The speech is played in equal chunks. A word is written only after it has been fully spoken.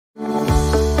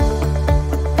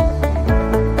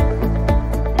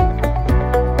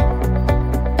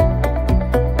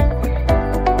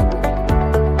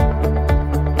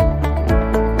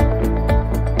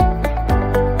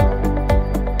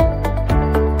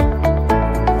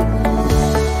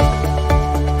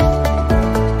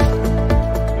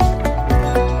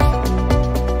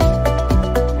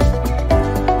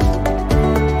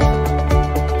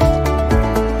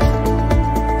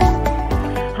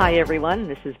everyone.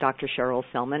 This is Dr. Cheryl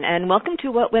Selman, and welcome to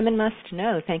What Women Must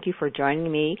Know. Thank you for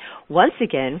joining me once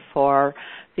again for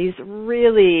these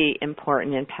really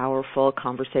important and powerful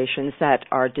conversations that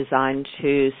are designed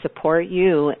to support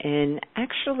you in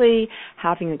actually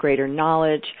having a greater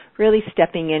knowledge, really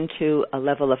stepping into a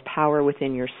level of power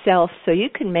within yourself so you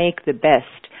can make the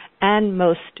best and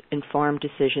most informed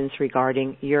decisions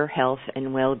regarding your health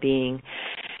and well-being.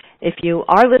 If you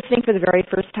are listening for the very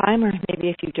first time, or maybe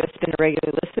if you've just been a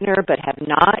regular listener but have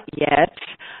not yet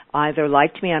either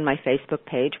liked me on my Facebook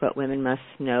page, What Women Must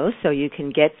Know, so you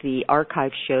can get the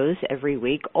archive shows every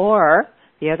week, or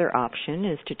the other option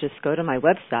is to just go to my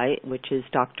website, which is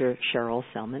Dr. Cheryl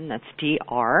Selman. That's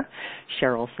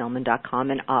drcherylselman.com,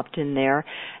 and opt in there.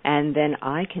 And then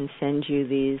I can send you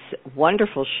these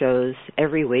wonderful shows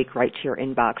every week right to your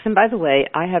inbox. And by the way,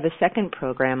 I have a second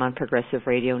program on Progressive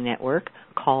Radio Network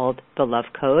called The Love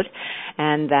Code,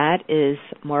 and that is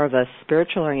more of a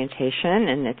spiritual orientation,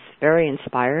 and it's very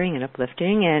inspiring and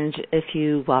uplifting. And if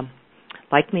you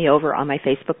like me over on my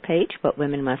Facebook page, What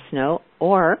Women Must Know,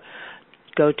 or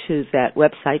go to that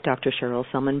website, Dr. Cheryl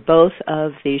Selman, both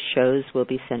of these shows will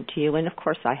be sent to you. And, of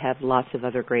course, I have lots of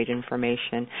other great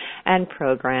information and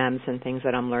programs and things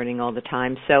that I'm learning all the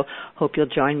time. So hope you'll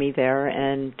join me there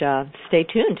and stay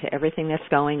tuned to everything that's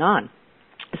going on.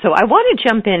 So I want to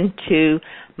jump into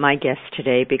my guest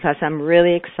today because I'm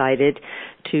really excited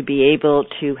to be able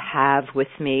to have with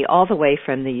me all the way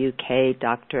from the UK,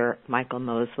 Dr. Michael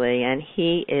Mosley, and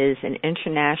he is an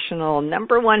international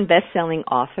 #1 best-selling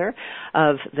author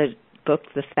of the book,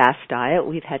 The Fast Diet.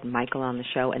 We've had Michael on the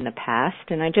show in the past,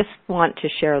 and I just want to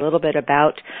share a little bit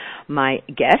about my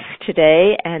guest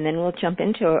today, and then we'll jump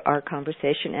into our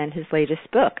conversation and his latest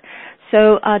book.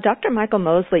 So Dr. Michael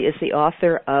Mosley is the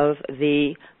author of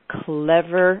The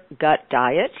Clever Gut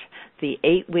Diet, the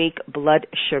 8-week blood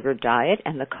sugar diet,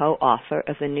 and the co-author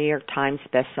of the New York Times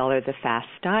bestseller, The Fast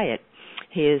Diet.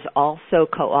 He is also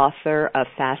co-author of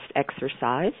Fast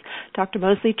Exercise. Dr.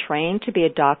 Mosley trained to be a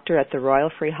doctor at the Royal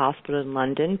Free Hospital in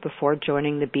London before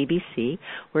joining the BBC,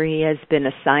 where he has been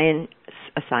a science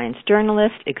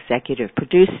journalist, executive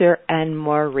producer, and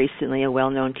more recently a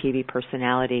well-known TV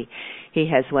personality. He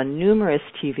has won numerous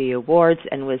TV awards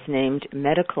and was named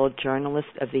Medical Journalist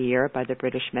of the Year by the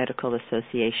British Medical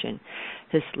Association.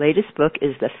 His latest book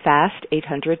is The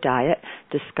Fast800 Diet,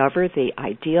 Discover the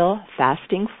Ideal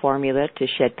Fasting Formula to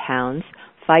Shed Pounds,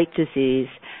 Fight Disease,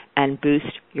 and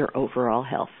Boost Your Overall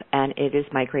Health. And it is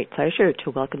my great pleasure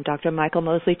to welcome Dr. Michael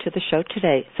Mosley to the show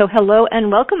today. So hello and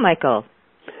welcome, Michael.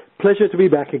 Pleasure to be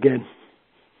back again.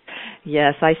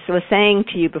 Yes, I was saying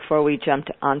to you before we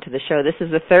jumped onto the show, this is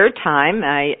the third time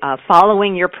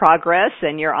following your progress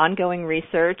and your ongoing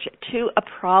research to a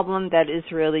problem that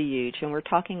is really huge. And we're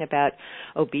talking about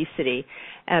obesity,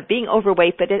 being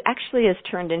overweight, but it actually has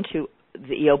turned into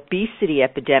the obesity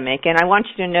epidemic. And I want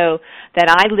you to know that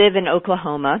I live in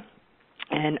Oklahoma,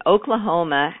 and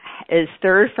Oklahoma is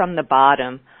third from the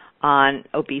bottom on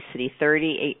obesity.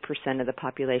 38% of the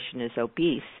population is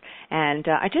obese. And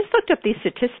I just looked up these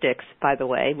statistics, by the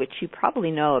way, which you probably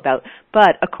know about.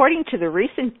 But according to the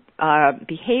recent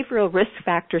Behavioral Risk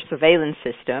Factor Surveillance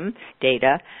System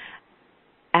data,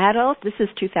 this is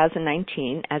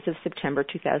 2019, as of September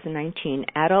 2019,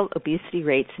 adult obesity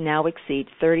rates now exceed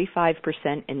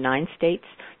 35% in 9 states,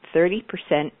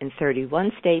 30% in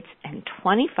 31 states, and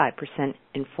 25%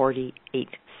 in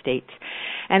 48 states.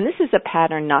 And this is a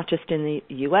pattern not just in the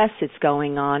U.S., it's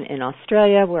going on in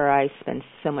Australia, where I spend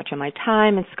so much of my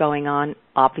time. It's going on,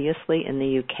 obviously, in the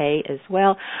U.K. as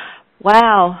well.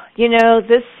 Wow. You know,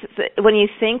 when you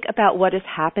think about what has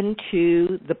happened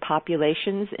to the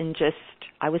populations in just,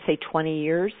 I would say, 20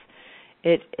 years,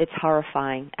 it's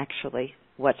horrifying, actually,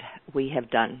 what we have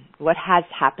done, what has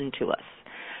happened to us.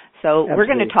 So Absolutely. We're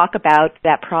going to talk about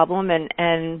that problem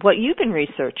and what you've been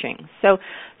researching. So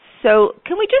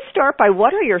can we just start by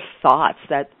what are your thoughts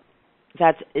that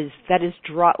is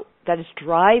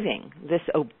driving this?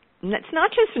 It's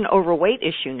not just an overweight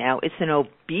issue now; it's an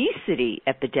obesity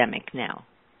epidemic now.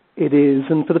 It is,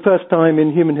 and for the first time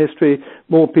in human history,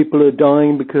 more people are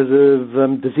dying because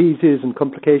of diseases and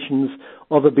complications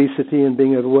of obesity and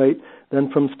being overweight than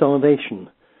from starvation.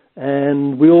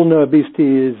 And we all know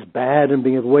obesity is bad and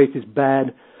being overweight is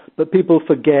bad. But people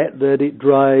forget that it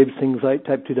drives things like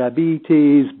type 2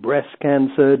 diabetes, breast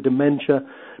cancer, dementia.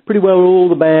 Pretty well all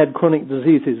the bad chronic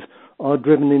diseases are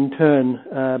driven in turn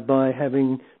by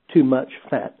having too much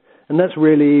fat. And that's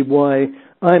really why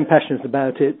I'm passionate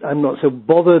about it. I'm not so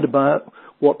bothered about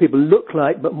what people look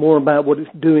like, but more about what it's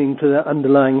doing to their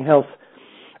underlying health.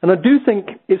 And I do think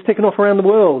it's taken off around the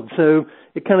world. So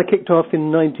it kind of kicked off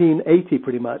in 1980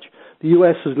 pretty much. The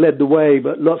US has led the way,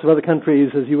 but lots of other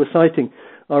countries, as you were citing,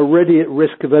 are already at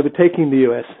risk of overtaking the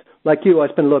US. Like you, I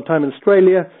spent a lot of time in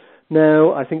Australia.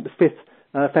 Now I think the fifth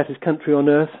fattest country on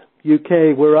earth.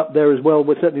 UK, we're up there as well.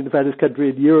 We're certainly the fattest country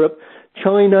in Europe.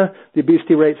 China, the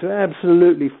obesity rates have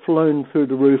absolutely flown through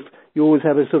the roof. You always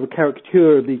have a sort of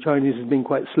caricature of the Chinese as being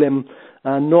quite slim,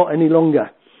 not any longer.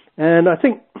 And I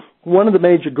think one of the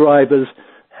major drivers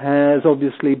has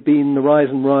obviously been the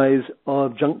rise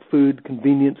of junk food,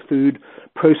 convenience food,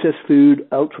 processed food,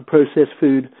 ultra-processed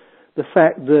food. The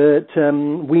fact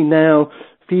that we now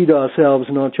feed ourselves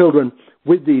and our children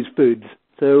with these foods.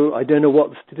 So I don't know what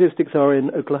the statistics are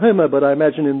in Oklahoma, but I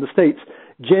imagine in the States,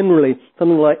 generally,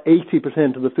 something like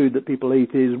 80% of the food that people eat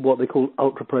is what they call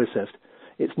ultra-processed.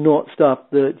 It's not stuff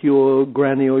that your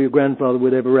granny or your grandfather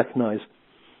would ever recognize.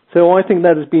 So I think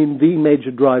that has been the major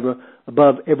driver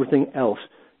above everything else.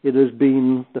 It has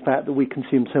been the fact that we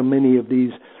consume so many of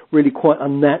these really quite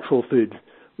unnatural foods,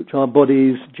 which our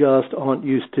bodies just aren't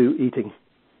used to eating.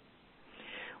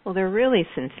 Well, they're really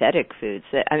synthetic foods.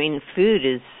 I mean, food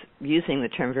is using the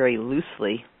term very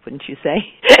loosely, wouldn't you say?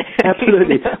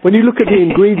 Absolutely. When you look at the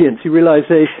ingredients, you realize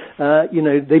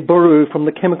they borrow from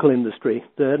the chemical industry.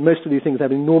 Most of these things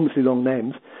have enormously long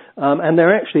names, and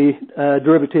they're actually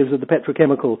derivatives of the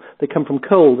petrochemical. They come from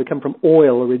coal. They come from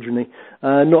oil originally,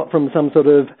 not from some sort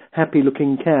of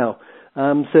happy-looking cow.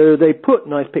 So they put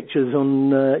nice pictures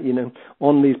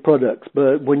on these products,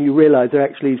 but when you realize they're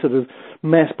actually sort of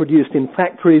mass-produced in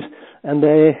factories, and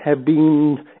they have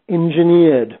been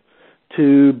engineered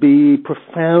to be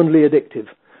profoundly addictive.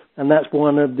 And that's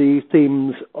one of the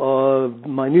themes of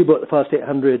my new book, The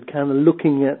Fast800, kind of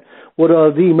looking at what are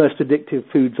the most addictive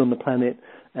foods on the planet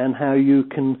and how you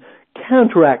can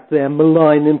counteract their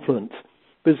malign influence.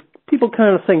 Because people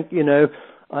kind of think,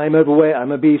 I'm overweight,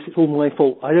 I'm obese, it's all my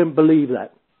fault. I don't believe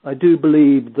that. I do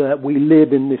believe that we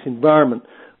live in this environment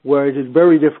where it is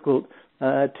very difficult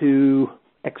to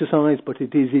exercise, but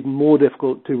it is even more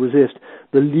difficult to resist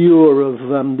the lure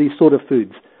of these sort of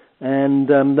foods. And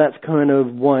that's kind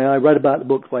of why I write about the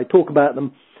books, why I talk about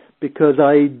them, because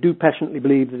I do passionately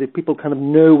believe that if people kind of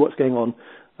know what's going on,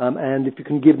 and if you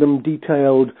can give them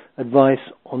detailed advice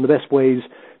on the best ways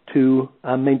to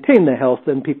maintain their health,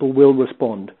 then people will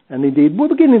respond. And indeed, we're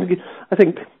beginning to get, I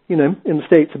think, in the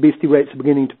States, obesity rates are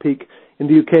beginning to peak. In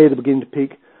the UK, they're beginning to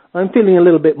peak. I'm feeling a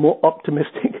little bit more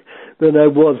optimistic than I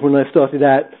was when I started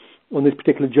out on this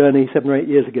particular journey 7 or 8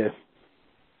 years ago.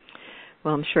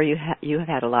 Well, I'm sure you have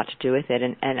had a lot to do with it,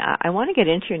 and I want to get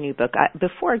into your new book.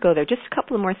 Before I go there, just a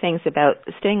couple of more things about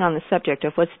staying on the subject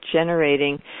of what's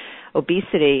generating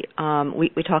obesity.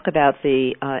 We talk about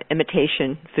the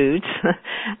imitation foods,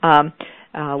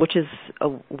 which is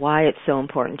why it's so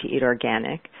important to eat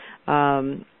organic.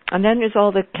 And then there's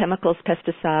all the chemicals,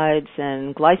 pesticides,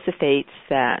 and glyphosates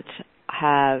that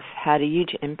have had a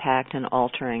huge impact on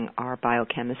altering our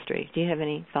biochemistry. Do you have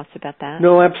any thoughts about that?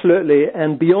 No, absolutely.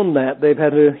 And beyond that, they've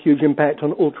had a huge impact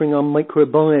on altering our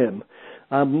microbiome.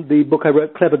 The book I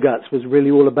wrote, Clever Guts, was really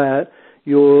all about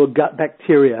your gut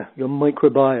bacteria, your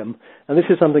microbiome. And this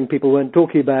is something people weren't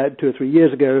talking about 2 or 3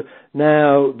 years ago.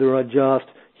 Now there are just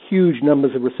huge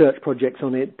numbers of research projects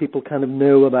on it. People kind of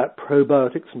know about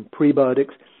probiotics and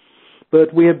prebiotics.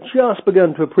 But we have just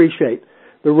begun to appreciate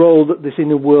the role that this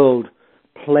inner world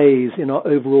plays in our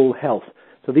overall health.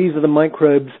 So these are the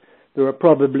microbes. There are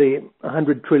probably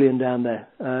 100 trillion down there.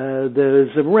 There's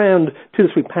around 2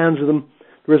 to 3 pounds of them.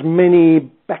 There are as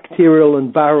many bacterial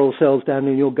and viral cells down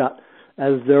in your gut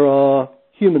as there are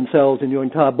human cells in your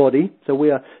entire body. So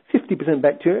we are 50%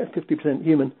 bacteria, 50%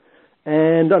 human.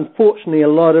 And unfortunately, a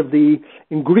lot of the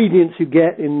ingredients you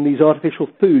get in these artificial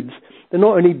foods, they're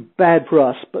not only bad for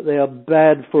us, but they are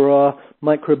bad for our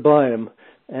microbiome.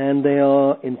 And they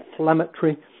are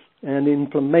inflammatory, and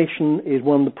inflammation is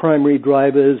one of the primary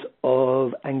drivers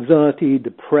of anxiety,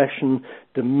 depression,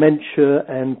 dementia,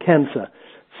 and cancer.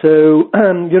 So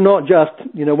you're not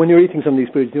just, when you're eating some of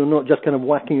these foods, you're not just kind of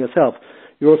whacking yourself.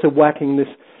 You're also whacking this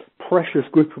precious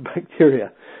group of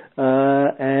bacteria.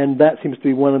 And that seems to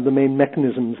be one of the main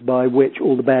mechanisms by which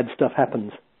all the bad stuff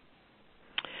happens.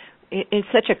 It's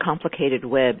such a complicated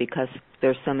web because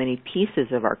there's so many pieces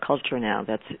of our culture now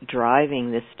that's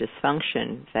driving this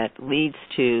dysfunction that leads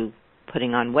to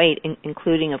putting on weight,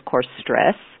 including, of course,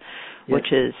 stress, yes,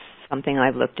 which is something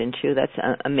I've looked into. That's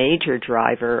a major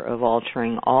driver of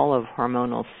altering all of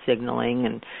hormonal signaling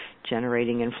and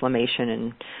generating inflammation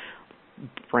and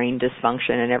brain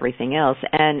dysfunction and everything else.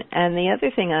 And the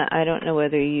other thing I don't know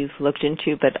whether you've looked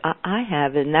into, but I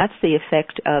have, and that's the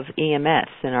effect of EMS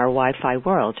in our Wi-Fi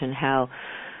world and how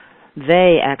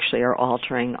they actually are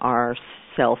altering our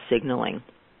cell signaling.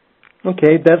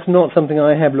 Okay, that's not something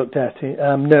I have looked at.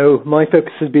 No, my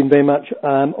focus has been very much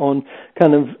on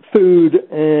kind of food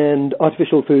and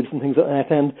artificial foods and things like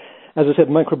that. And as I said,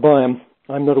 microbiome,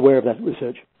 I'm not aware of that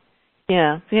research.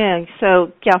 Yeah.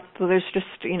 So there's just,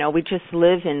 we just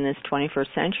live in this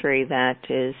 21st century that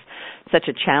is such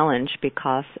a challenge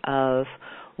because of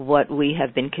what we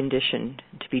have been conditioned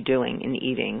to be doing in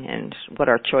eating and what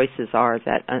our choices are,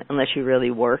 that unless you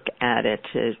really work at it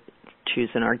to choose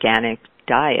an organic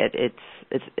diet,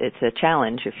 it's a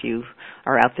challenge if you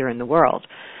are out there in the world.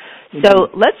 Mm-hmm. So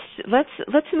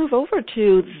let's move over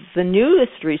to the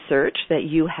newest research that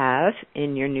you have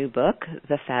in your new book,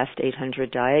 the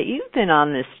Fast800 Diet. You've been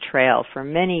on this trail for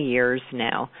many years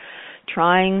now,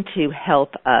 trying to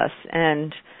help us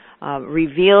and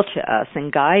reveal to us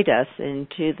and guide us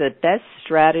into the best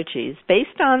strategies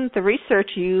based on the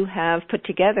research you have put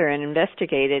together and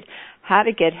investigated how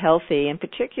to get healthy, and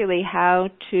particularly how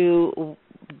to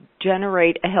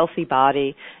generate a healthy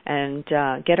body and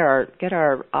get our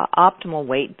optimal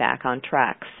weight back on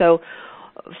track. So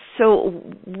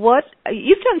what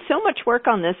you've done so much work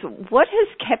on this. What has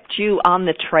kept you on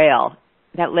the trail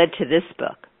that led to this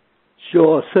book?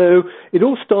 Sure. So it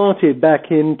all started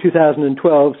back in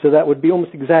 2012, so that would be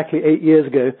almost exactly 8 years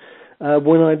ago,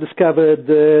 when I discovered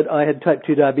that I had type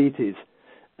 2 diabetes.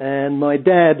 And my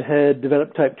dad had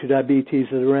developed type 2 diabetes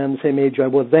at around the same age I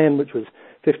was then, which was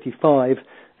 55.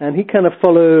 And he kind of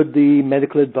followed the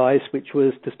medical advice, which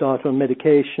was to start on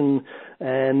medication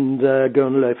and go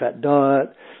on a low-fat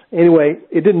diet. Anyway,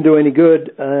 it didn't do any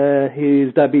good.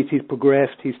 His diabetes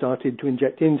progressed. He started to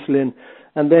inject insulin.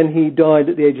 And then he died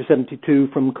at the age of 72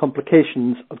 from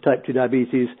complications of type 2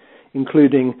 diabetes,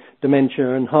 including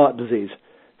dementia and heart disease.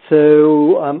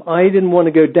 So I didn't want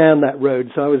to go down that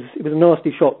road. So it was a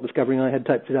nasty shock discovering I had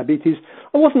type 2 diabetes.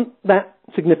 I wasn't that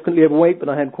significantly overweight, but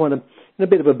I had quite a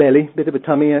bit of a belly, a bit of a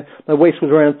tummy. My waist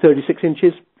was around 36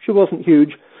 inches. She wasn't huge.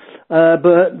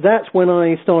 But that's when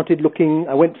I started looking.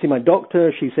 I went to see my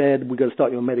doctor. She said, we've got to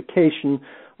start you on medication.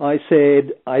 I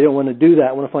said, I don't want to do that.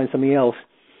 I want to find something else.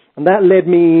 And that led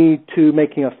me to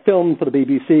making a film for the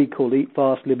BBC called Eat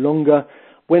Fast, Live Longer.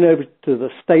 Went over to the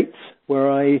States where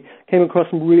I came across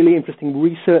some really interesting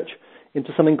research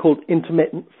into something called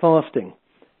intermittent fasting.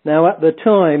 Now, at the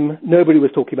time, nobody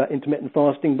was talking about intermittent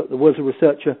fasting, but there was a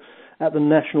researcher at the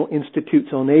National Institutes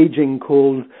on Aging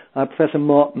called Professor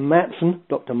Mark Mattson,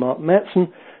 Dr. Mark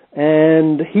Mattson,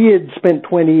 and he had spent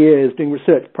 20 years doing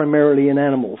research primarily in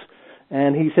animals.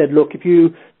 And he said, look, if you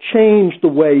change the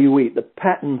way you eat, the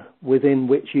pattern within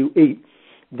which you eat,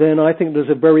 then I think there's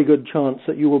a very good chance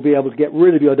that you will be able to get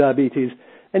rid of your diabetes,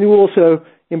 and you will also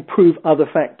improve other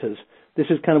factors. This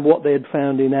is kind of what they had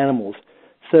found in animals.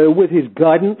 So with his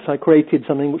guidance, I created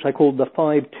something which I called the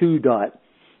 5-2 diet.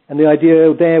 And the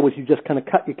idea there was you just kind of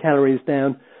cut your calories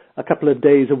down a couple of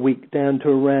days a week down to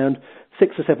around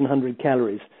 600 or 700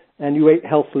 calories. And you ate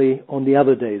healthily on the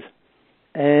other days.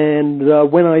 And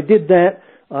when I did that,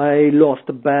 I lost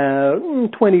about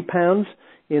 20 pounds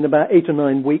in about 8 or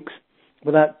 9 weeks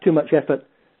without too much effort.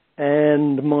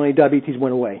 And my diabetes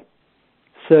went away.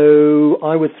 So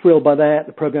I was thrilled by that.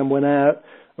 The program went out.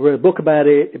 I wrote a book about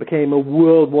it. It became a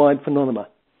worldwide phenomenon.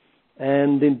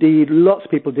 And indeed, lots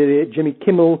of people did it. Jimmy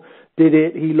Kimmel did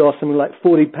it. He lost something like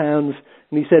 40 pounds.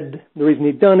 And he said the reason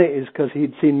he'd done it is because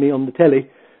he'd seen me on the telly,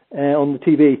 on the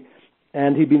TV.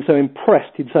 And he'd been so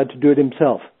impressed, he decided to do it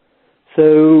himself.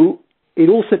 So it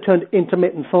also turned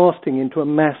intermittent fasting into a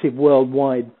massive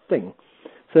worldwide thing.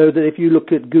 So that if you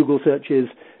look at Google searches,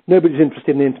 nobody's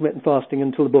interested in intermittent fasting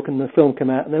until the book and the film come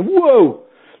out. And then, whoa,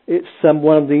 it's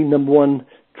one of the number one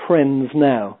trends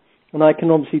now. And I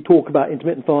can obviously talk about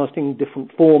intermittent fasting,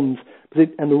 different forms,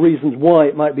 and the reasons why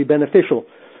it might be beneficial.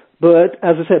 But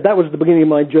as I said, that was the beginning of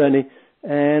my journey.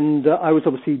 And I was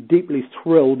obviously deeply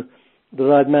thrilled that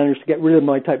I'd managed to get rid of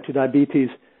my type 2 diabetes,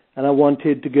 and I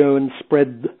wanted to go and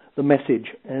spread the message.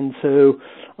 And so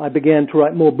I began to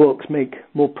write more books, make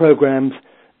more programs,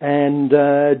 and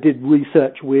did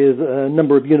research with a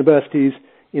number of universities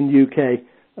in the UK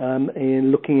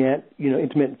in looking at,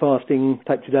 intermittent fasting,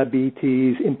 type 2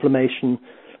 diabetes, inflammation,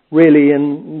 really,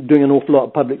 and doing an awful lot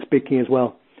of public speaking as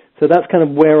well. So that's kind of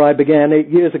where I began 8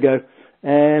 years ago,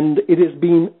 and it has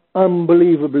been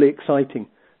unbelievably exciting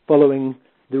following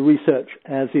the research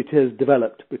as it has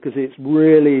developed, because it's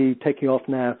really taking off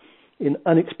now in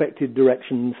unexpected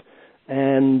directions,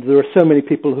 and there are so many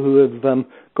people who have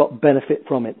got benefit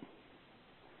from it.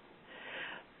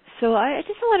 So I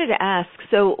just wanted to ask,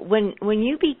 so when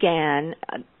you began,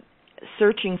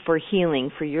 searching for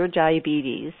healing for your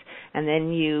diabetes, and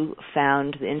then you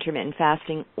found the intermittent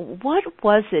fasting. What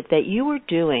was it that you were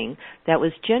doing that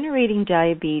was generating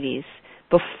diabetes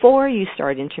before you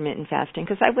started intermittent fasting?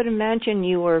 Because I would imagine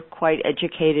you were quite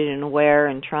educated and aware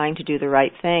and trying to do the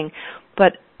right thing.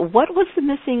 But what was the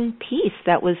missing piece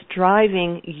that was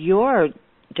driving your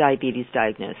diabetes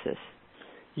diagnosis?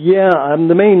 Yeah,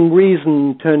 the main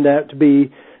reason turned out to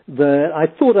be that I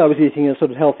thought I was eating a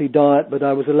sort of healthy diet, but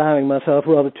I was allowing myself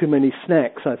rather too many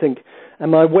snacks, I think,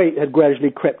 and my weight had gradually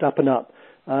crept up and up.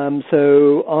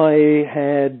 So I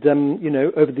had,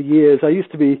 over the years, I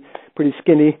used to be pretty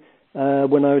skinny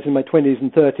when I was in my 20s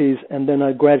and 30s, and then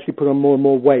I gradually put on more and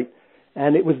more weight.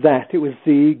 And it was that. It was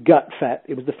the gut fat.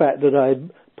 It was the fact that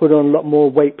I'd put on a lot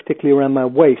more weight, particularly around my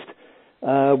waist,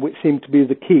 which seemed to be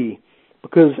the key.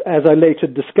 Because as I later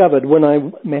discovered, when I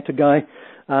met a guy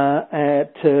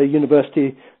at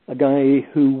university, a guy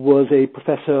who was a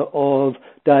professor of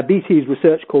diabetes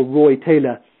research called Roy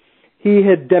Taylor, he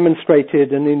had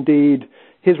demonstrated, and indeed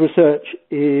his research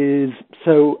is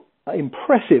so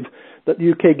impressive that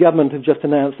the UK government have just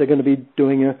announced they're going to be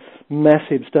doing a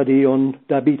massive study on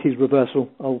diabetes reversal.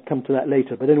 I'll come to that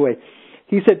later. But anyway,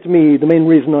 he said to me the main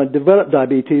reason I developed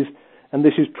diabetes, and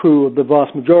this is true of the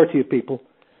vast majority of people,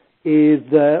 is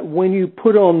that when you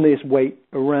put on this weight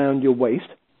around your waist,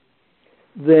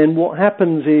 then what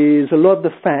happens is a lot of the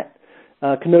fat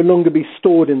can no longer be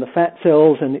stored in the fat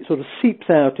cells, and it sort of seeps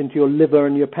out into your liver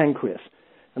and your pancreas.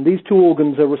 And these two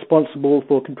organs are responsible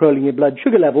for controlling your blood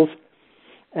sugar levels.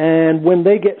 And when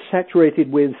they get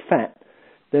saturated with fat,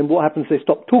 then what happens, they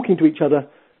stop talking to each other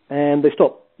and they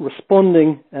stop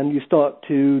responding, and you start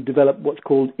to develop what's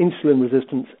called insulin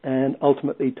resistance and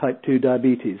ultimately type 2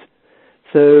 diabetes.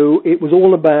 So it was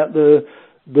all about the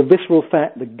visceral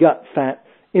fat, the gut fat,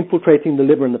 infiltrating the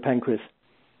liver and the pancreas.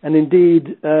 And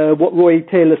indeed, what Roy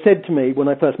Taylor said to me when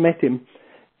I first met him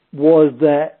was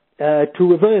that to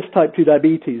reverse type 2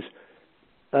 diabetes,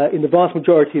 in the vast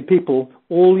majority of people,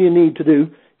 all you need to do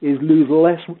is lose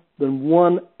less than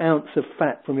 1 ounce of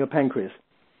fat from your pancreas.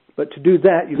 But to do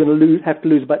that, you're going to have to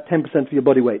lose about 10% of your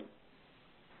body weight.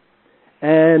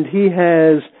 And he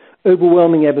has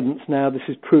overwhelming evidence now, this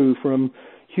is true, from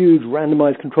huge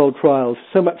randomized controlled trials,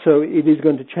 so much so it is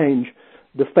going to change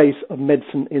the face of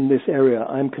medicine in this area.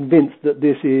 I'm convinced that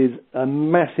this is a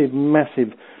massive,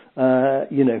 massive,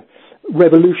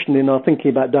 revolution in our thinking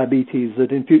about diabetes,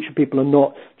 that in future people are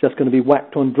not just going to be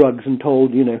whacked on drugs and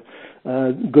told,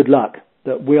 good luck,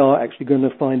 that we are actually going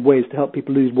to find ways to help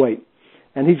people lose weight.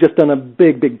 And he's just done a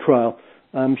big, big trial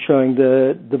showing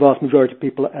the vast majority of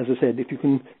people, as I said, if you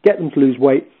can get them to lose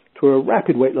weight through a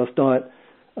rapid weight loss diet,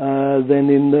 then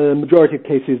in the majority of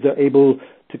cases they're able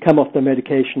to come off their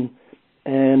medication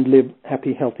and live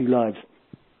happy, healthy lives.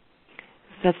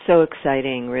 That's so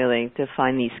exciting, really, to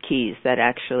find these keys that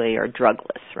actually are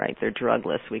drugless, right? They're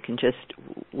drugless. We can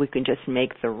just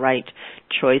make the right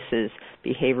choices,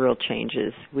 behavioral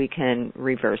changes. We can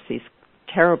reverse these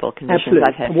terrible conditions. Absolutely.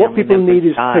 I've had what people need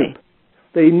is hope.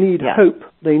 They need hope.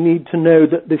 They need to know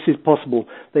that this is possible.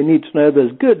 They need to know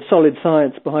there's good, solid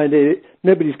science behind it.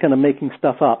 Nobody's kind of making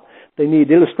stuff up. They need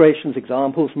illustrations,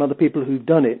 examples from other people who've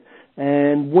done it.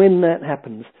 And when that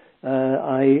happens,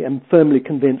 I am firmly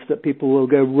convinced that people will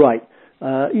go, right,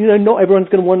 not everyone's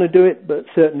going to want to do it, but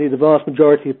certainly the vast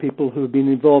majority of people who have been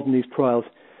involved in these trials.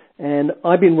 And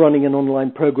I've been running an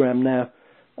online program now.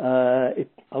 I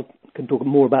can talk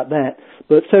more about that.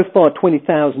 But so far,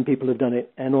 20,000 people have done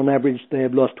it, and on average, they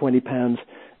have lost 20 pounds.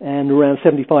 And around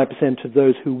 75% of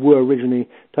those who were originally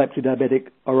type 2 diabetic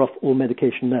are off all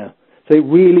medication now. So it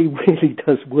really, really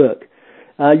does work.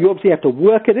 You obviously have to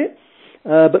work at it.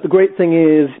 But the great thing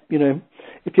is,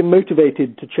 if you're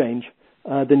motivated to change,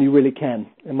 then you really can.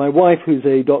 And my wife, who's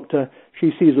a doctor,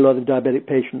 she sees a lot of diabetic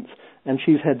patients, and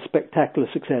she's had spectacular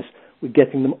success with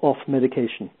getting them off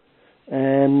medication.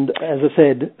 And as I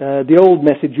said, the old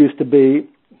message used to be,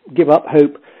 give up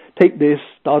hope, take this,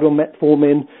 start on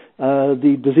metformin,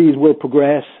 the disease will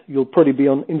progress, you'll probably be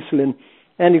on insulin,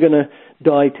 and you're going to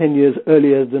die 10 years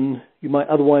earlier than you might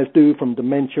otherwise do from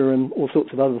dementia and all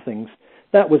sorts of other things.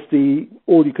 That was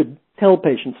all you could tell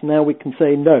patients. Now we can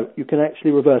say, no, you can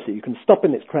actually reverse it. You can stop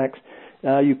in its tracks.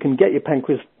 You can get your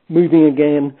pancreas moving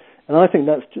again. And I think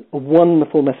that's a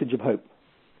wonderful message of hope.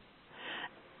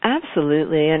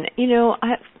 Absolutely. And,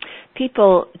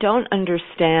 people don't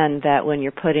understand that when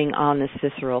you're putting on this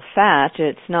visceral fat,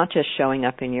 it's not just showing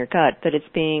up in your gut, but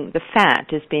the fat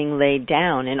is being laid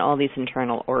down in all these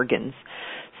internal organs.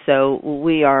 So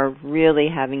we are really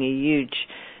having a huge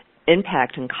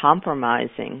impact in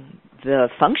compromising the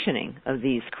functioning of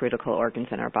these critical organs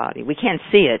in our body. We can't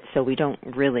see it, so we don't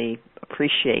really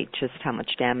appreciate just how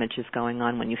much damage is going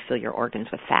on when you fill your organs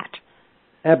with fat.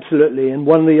 Absolutely. And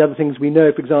one of the other things we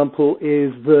know, for example,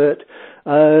 is that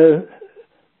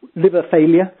liver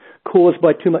failure caused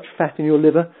by too much fat in your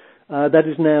liver, that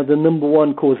is now the number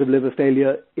one cause of liver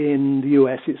failure in the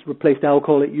US. It's replaced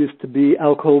alcohol. It used to be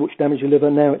alcohol, which damaged your liver.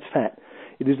 Now it's fat.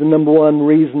 It is the number one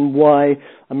reason why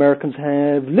Americans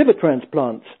have liver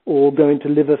transplants or go into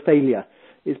liver failure.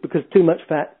 It's because too much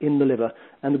fat in the liver.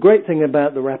 And the great thing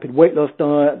about the rapid weight loss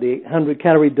diet, the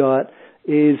 100-calorie diet,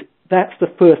 is that's the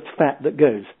first fat that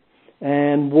goes.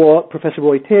 And what Professor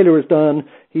Roy Taylor has done,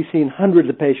 he's seen hundreds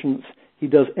of patients. He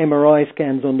does MRI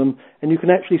scans on them, and you can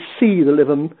actually see the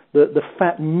liver, the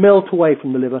fat melt away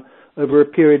from the liver over a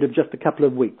period of just a couple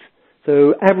of weeks.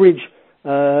 So average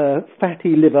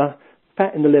fatty liver,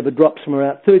 fat in the liver drops from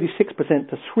around 36%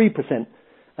 to 3%,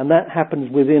 and that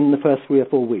happens within the first 3 or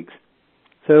 4 weeks.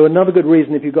 So another good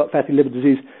reason, if you've got fatty liver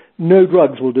disease, no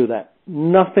drugs will do that.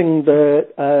 Nothing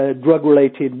that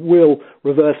drug-related will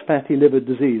reverse fatty liver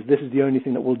disease. This is the only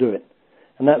thing that will do it.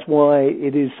 And that's why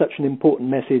it is such an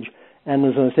important message. And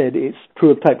as I said, it's true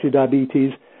of type 2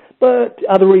 diabetes. But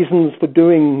other reasons for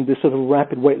doing this sort of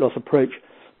rapid weight loss approach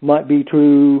might be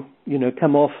to,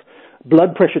 come off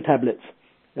blood pressure tablets,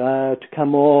 to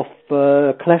come off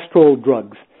cholesterol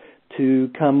drugs, to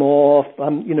come off,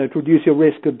 to reduce your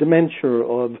risk of dementia,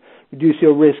 or reduce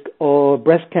your risk of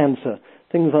breast cancer,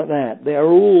 things like that. They are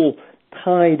all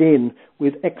tied in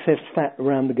with excess fat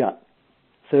around the gut.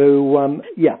 So,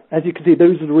 as you can see,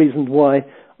 those are the reasons why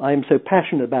I'm so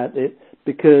passionate about it,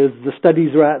 because the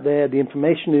studies are out there, the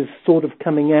information is sort of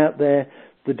coming out there,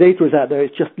 the data is out there.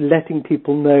 It's just letting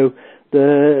people know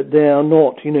that they are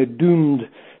not, doomed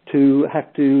to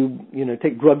have to,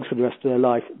 take drugs for the rest of their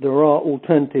life. There are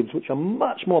alternatives which are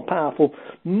much more powerful,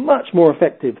 much more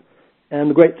effective.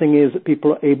 And the great thing is that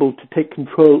people are able to take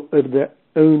control over their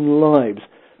own lives,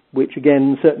 which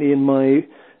again, certainly in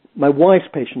my wife's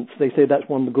patients, they say that's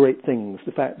one of the great things,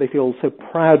 the fact they feel so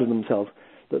proud of themselves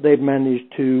that they've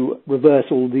managed to reverse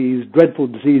all these dreadful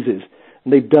diseases,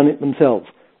 and they've done it themselves.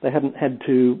 They haven't had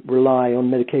to rely on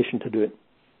medication to do it.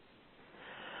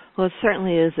 Well, it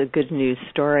certainly is a good news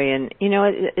story. And,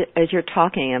 as you're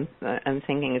talking, I'm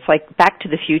thinking it's like Back to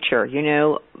the Future.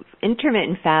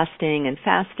 Intermittent fasting and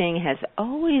fasting has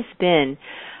always been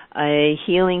a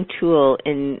healing tool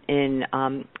in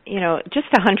just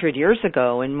 100 years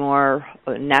ago, in more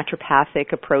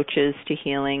naturopathic approaches to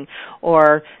healing,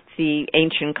 or the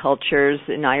ancient cultures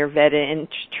in Ayurveda and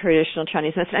traditional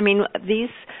Chinese medicine. I mean,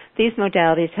 these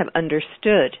modalities have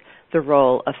understood the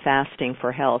role of fasting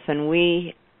for health, and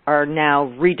we are now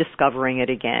rediscovering it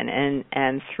again.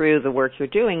 And through the work you're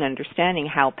doing, understanding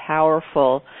how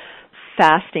powerful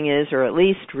fasting is, or at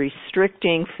least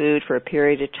restricting food for a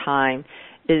period of time,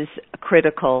 is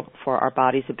critical for our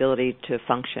body's ability to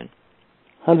function.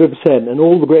 100%. And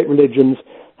all the great religions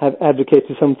have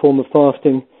advocated some form of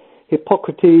fasting.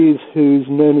 Hippocrates, who's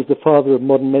known as the father of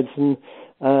modern medicine,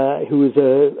 who was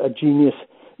a genius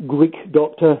Greek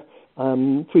doctor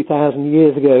 3,000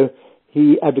 years ago,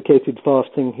 he advocated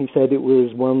fasting. He said it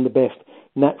was one of the best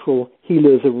natural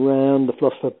healers around. The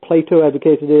philosopher Plato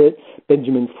advocated it.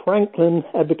 Benjamin Franklin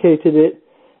advocated it.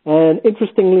 And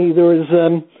interestingly, there is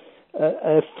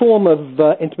a form of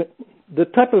the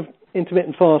type of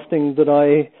intermittent fasting that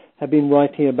I have been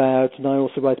writing about, and I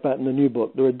also write about in the new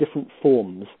book. There are different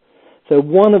forms. So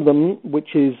one of them,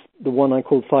 which is the one I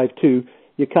call 5-2,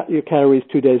 you cut your calories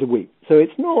 2 days a week. So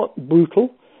it's not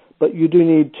brutal, but you do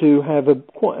need to have a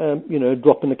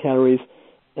drop in the calories.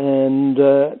 And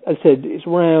as I said,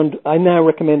 I now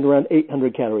recommend around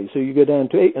 800 calories. So you go down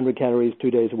to 800 calories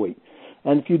 2 days a week.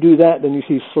 And if you do that, then you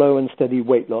see slow and steady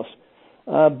weight loss.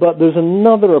 But there's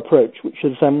another approach which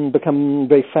has become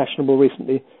very fashionable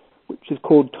recently, which is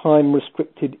called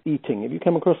time-restricted eating. Have you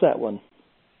come across that one?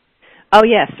 Oh,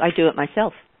 yes, I do it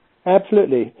myself.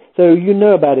 Absolutely. So you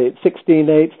know about it,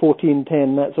 16-8,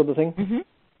 14-10, that sort of thing?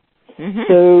 Mm-hmm. Mm-hmm.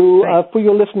 So right. For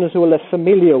your listeners who are less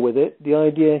familiar with it, the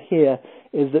idea here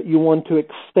is that you want to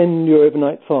extend your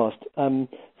overnight fast.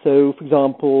 So, for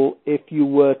example, if you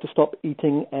were to stop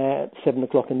eating at 7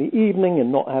 o'clock in the evening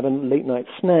and not have a late-night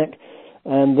snack,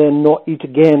 and then not eat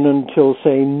again until,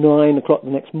 say, 9 o'clock the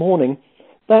next morning,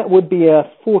 that would be a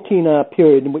 14-hour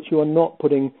period in which you are not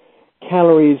putting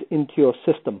calories into your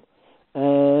system.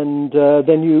 And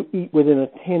then you eat within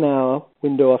a 10-hour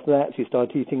window after that. So you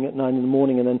start eating at 9 in the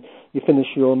morning, and then you finish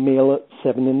your meal at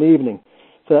 7 in the evening.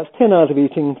 So that's 10 hours of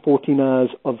eating, 14 hours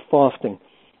of fasting.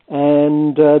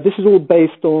 And this is all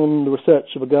based on the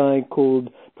research of a guy called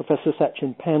Professor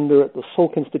Sachin Panda at the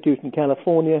Salk Institute in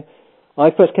California, I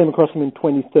first came across them in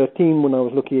 2013 when I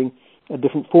was looking at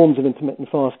different forms of intermittent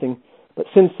fasting. But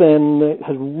since then, it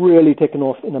has really taken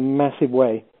off in a massive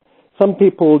way. Some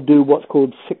people do what's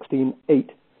called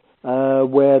 16-8,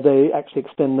 where they actually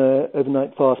extend their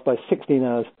overnight fast by 16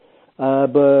 hours.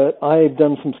 But I've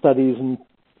done some studies, and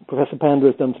Professor Panda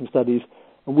has done some studies,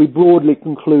 and we broadly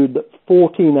conclude that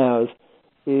 14 hours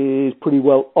is pretty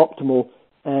well optimal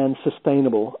and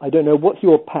sustainable. I don't know, what's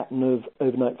your pattern of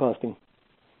overnight fasting?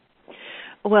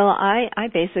 Well, I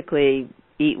basically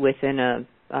eat within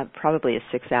probably a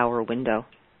 6-hour window.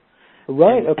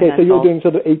 Right, okay, so you're doing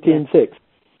sort of 18-6.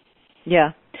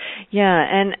 Yeah.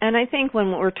 And I think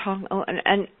when we're talking,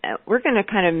 and we're going to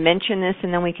kind of mention this,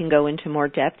 and then we can go into more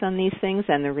depth on these things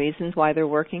and the reasons why they're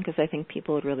working, because I think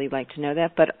people would really like to know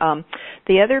that. But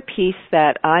the other piece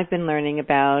that I've been learning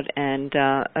about, and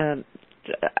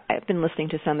I've been listening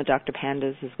to some of Dr.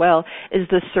 Panda's as well, is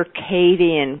the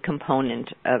circadian component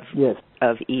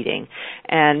of eating.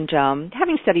 And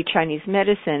having studied Chinese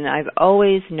medicine, I've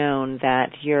always known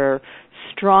that your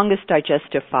strongest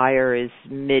digestive fire is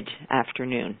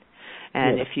mid-afternoon.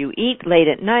 And if you eat late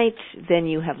at night, then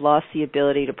you have lost the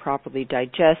ability to properly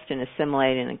digest and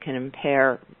assimilate, and it can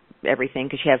impair everything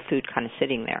because you have food kind of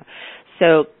sitting there.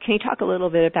 So can you talk a little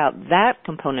bit about that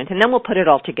component, and then we'll put it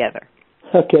all together.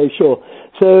 Okay, sure.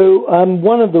 So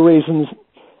one of the reasons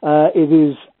it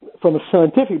is, from a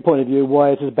scientific point of view, why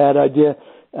it is a bad idea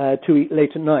to eat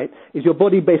late at night is your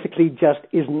body basically just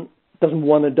doesn't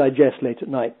want to digest late at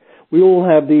night. We all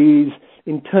have these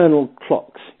internal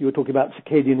clocks. You were talking about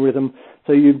circadian rhythm.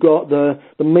 So you've got the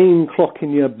main clock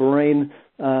in your brain,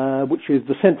 which is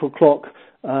the central clock,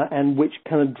 and which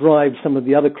kind of drives some of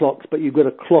the other clocks. But you've got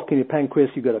a clock in your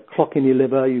pancreas, you've got a clock in your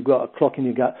liver, you've got a clock in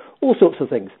your gut, all sorts of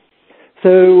things.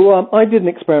 So I did an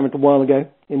experiment a while ago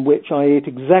in which I ate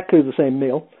exactly the same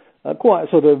meal, quite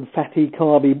a sort of fatty,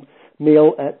 carby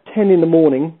meal at 10 in the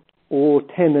morning or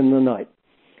 10 in the night.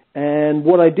 And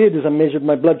what I did is I measured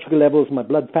my blood sugar levels, my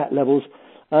blood fat levels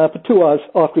for 2 hours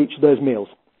after each of those meals.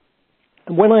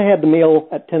 And when I had the meal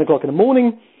at 10 o'clock in the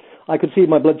morning, I could see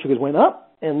my blood sugars went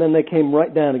up, and then they came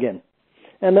right down again.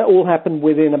 And that all happened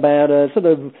within about a sort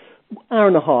of hour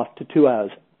and a half to 2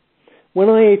 hours. When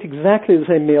I ate exactly the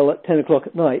same meal at 10 o'clock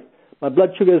at night, my blood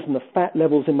sugars and the fat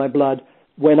levels in my blood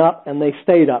went up, and they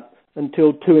stayed up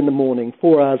until 2 in the morning,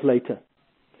 4 hours later.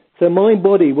 So my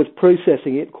body was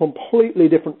processing it completely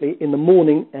differently in the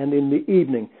morning and in the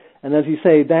evening. And as you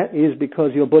say, that is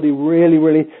because your body really,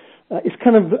 it's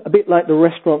kind of a bit like the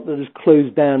restaurant that is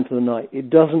closed down for the night. It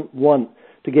doesn't want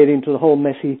to get into the whole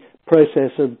messy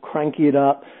process of cranking it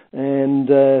up and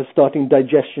starting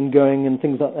digestion going and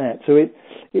things like that. So it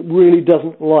really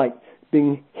doesn't like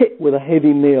being hit with a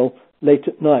heavy meal late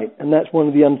at night. And that's one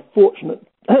of the unfortunate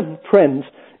trends,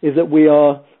 is that we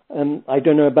are, I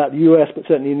don't know about the US, but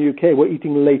certainly in the UK, we're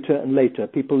eating later and later.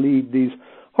 People lead these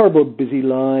horrible busy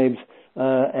lives,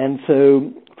 and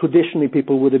so traditionally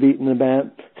people would have eaten about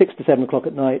 6 to 7 o'clock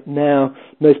at night. Now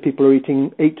most people are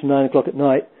eating 8 to 9 o'clock at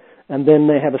night, and then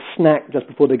they have a snack just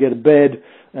before they go to bed,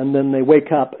 and then they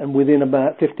wake up, and within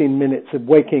about 15 minutes of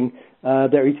waking,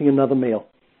 they're eating another meal.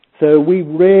 So we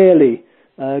rarely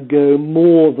go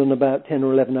more than about 10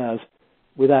 or 11 hours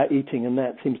without eating, and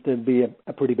that seems to be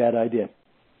a pretty bad idea.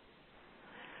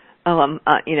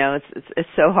 It's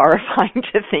so horrifying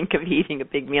to think of eating a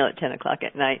big meal at 10 o'clock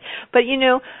at night. But,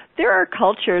 there are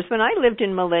cultures. When I lived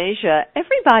in Malaysia,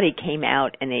 everybody came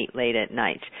out and ate late at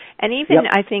night. And even,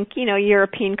 I think,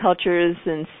 European cultures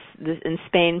in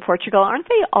Spain, Portugal, aren't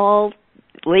they all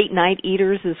late night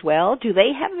eaters as well? Do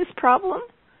they have this problem?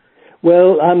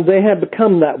 Well, they have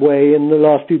become that way in the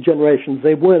last few generations.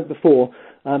 They weren't before.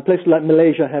 Places like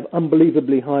Malaysia have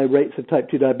unbelievably high rates of type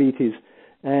 2 diabetes.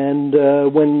 And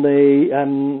when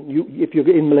if you're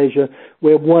in Malaysia,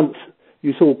 where once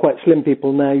you saw quite slim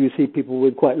people, now you see people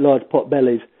with quite large pot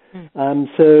bellies.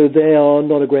 So they are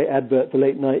not a great advert for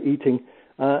late night eating.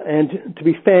 And to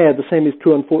be fair, the same is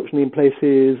true, unfortunately, in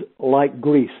places like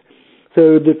Greece.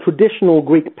 So the traditional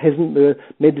Greek peasant, the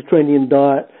Mediterranean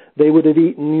diet, they would have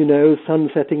eaten, sun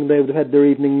setting, they would have had their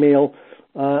evening meal,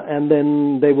 and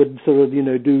then they would sort of,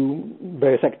 do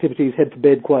various activities, head to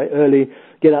bed quite early,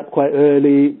 get up quite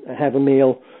early, have a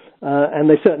meal, and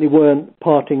they certainly weren't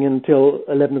partying until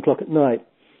 11 o'clock at night.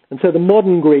 And so the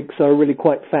modern Greeks are really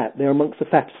quite fat. They're amongst the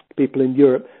fattest people in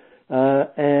Europe,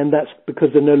 and that's because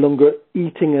they're no longer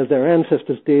eating as their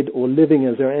ancestors did or living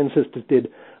as their ancestors did.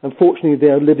 Unfortunately,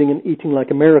 they are living and eating like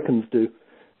Americans do,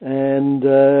 and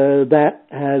that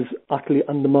has utterly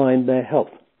undermined their health.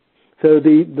 So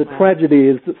the tragedy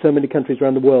is that so many countries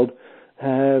around the world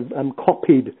have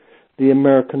copied the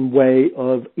American way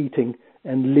of eating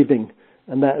and living,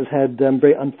 and that has had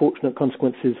very unfortunate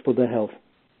consequences for their health.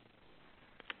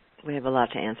 We have a lot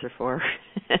to answer for,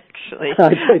 actually.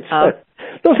 I'd say so.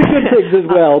 Lots of good things as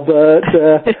well, but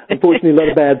unfortunately a lot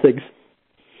of bad things.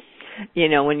 You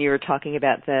know, when you were talking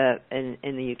about in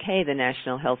the UK, the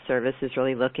National Health Service is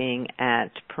really looking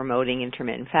at promoting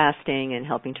intermittent fasting and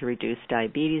helping to reduce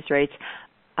diabetes rates.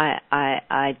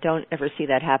 I don't ever see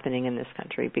that happening in this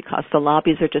country because the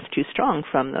lobbies are just too strong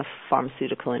from the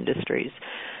pharmaceutical industries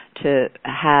to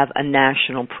have a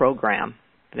national program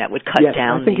that would cut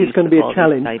down. I think it's going to be a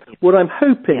challenge. What I'm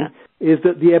hoping is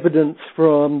that the evidence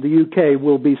from the UK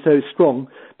will be so strong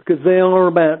because they are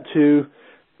about to,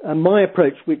 my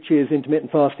approach, which is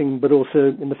intermittent fasting, but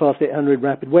also in the Fast800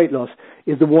 rapid weight loss,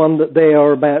 is the one that they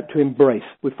are about to embrace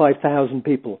with 5,000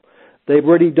 people. They've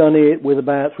already done it with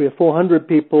about 300 or 400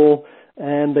 people,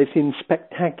 and they've seen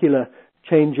spectacular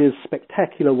changes,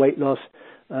 spectacular weight loss.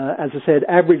 As I said,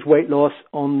 average weight loss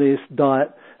on this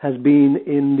diet has been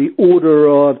in the order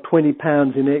of 20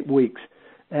 pounds in 8 weeks.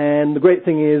 And the great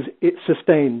thing is it's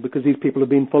sustained because these people have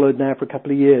been followed now for a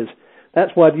couple of years.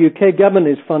 That's why the UK government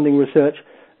is funding research,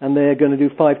 and they're going to do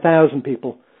 5,000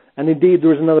 people. And indeed,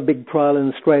 there is another big trial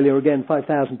in Australia, again,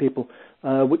 5,000 people,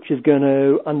 which is going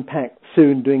to unpack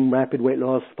soon doing rapid weight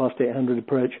loss, Fast800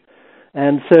 approach.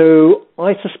 And so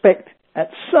I suspect at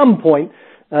some point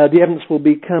the evidence will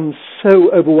become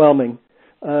so overwhelming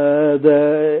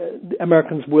the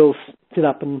Americans will sit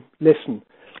up and listen.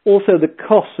 Also, the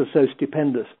costs are so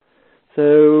stupendous.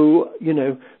 So, you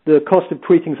know, the cost of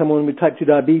treating someone with type 2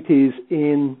 diabetes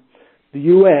in the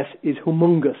US is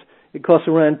humongous. It costs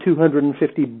around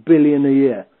 $250 billion a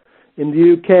year. In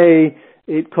the UK,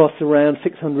 it costs around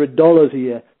 $600 a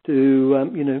year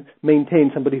to,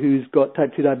 maintain somebody who's got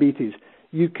type 2 diabetes.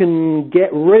 You can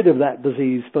get rid of that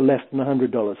disease for less than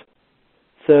 $100.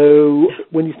 So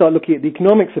when you start looking at the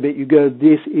economics of it, you go,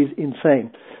 this is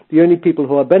insane. The only people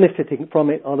who are benefiting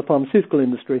from it are the pharmaceutical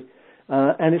industry.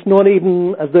 And it's not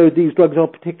even as though these drugs are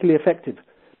particularly effective.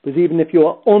 Because even if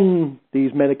you're on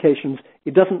these medications,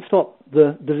 it doesn't stop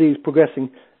the disease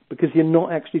progressing because you're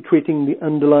not actually treating the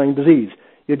underlying disease.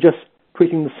 You're just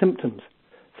treating the symptoms.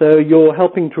 So you're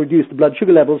helping to reduce the blood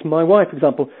sugar levels. My wife, for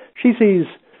example, she sees,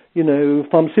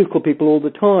 pharmaceutical people all the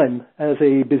time as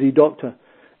a busy doctor.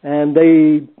 And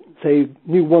they say,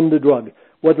 new wonder drug.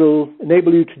 What it'll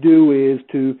enable you to do is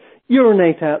to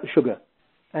urinate out the sugar.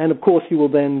 And of course you will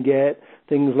then get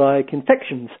things like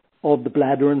infections of the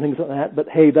bladder and things like that, but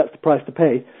hey, that's the price to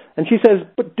pay. And she says,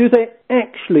 but do they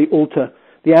actually alter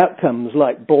the outcomes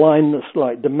like blindness,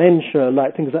 like dementia,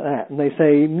 like things like that? And they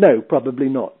say, no, probably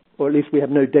not. Or at least we have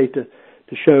no data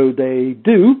to show they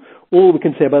do. All we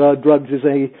can say about our drugs is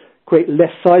they create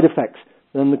less side effects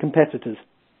than the competitors.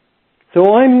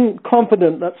 So I'm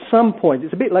confident at some point,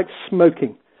 it's a bit like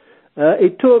smoking.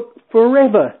 It took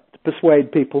forever to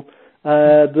persuade people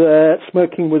that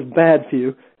smoking was bad for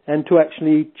you and to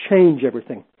actually change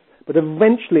everything. But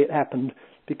eventually it happened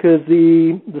because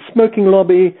the smoking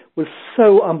lobby was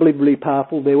so unbelievably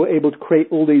powerful. They were able to create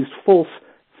all these false,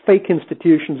 fake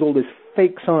institutions, all this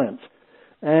fake science.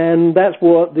 And that's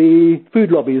what the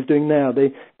food lobby is doing now.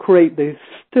 They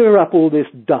stir up all this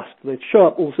dust. They show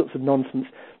up all sorts of nonsense.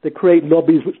 They create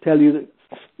lobbies which tell you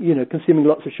that, consuming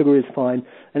lots of sugar is fine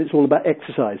and it's all about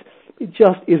exercise. It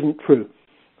just isn't true.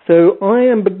 So I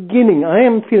am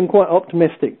feeling quite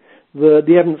optimistic that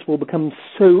the evidence will become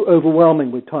so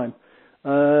overwhelming with time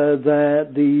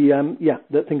that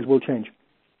things will change.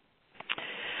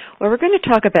 Well, we're going to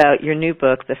talk about your new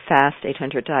book, The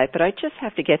Fast800 Diet, but I just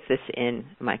have to get this in,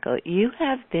 Michael. You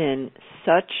have been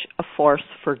such a force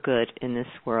for good in this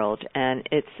world, and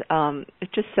it's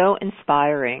just so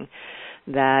inspiring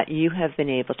that you have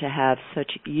been able to have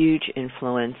such huge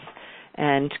influence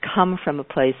and come from a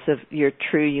place of your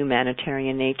true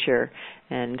humanitarian nature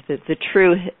and the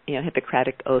true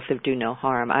Hippocratic oath of do no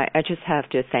harm. I just have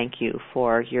to thank you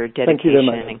for your dedication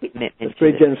and commitment. It's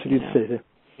very generous of you to say that.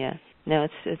 Yeah. No,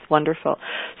 it's wonderful.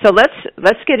 So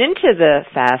let's get into the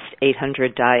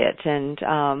Fast800 Diet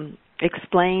and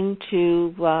explain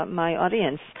to my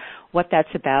audience what that's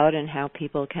about and how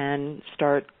people can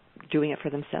start doing it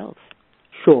for themselves.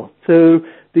 Sure. So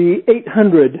the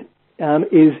 800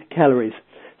 is calories.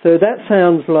 So that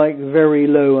sounds like a very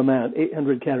low amount,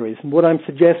 800 calories. And what I'm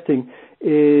suggesting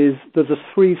is there's a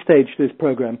 3-stage to this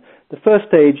program. The first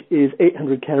stage is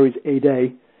 800 calories a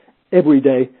day, every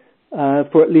day,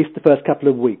 for at least the first couple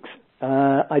of weeks.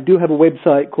 I do have a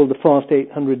website called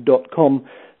thefast800.com,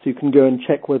 so you can go and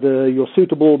check whether you're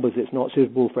suitable, because it's not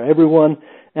suitable for everyone,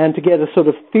 and to get a sort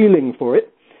of feeling for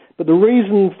it. But the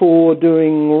reason for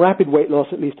doing rapid weight loss,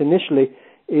 at least initially,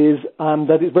 is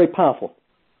that it's very powerful.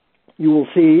 you will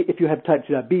see if you have type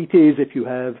 2 diabetes, if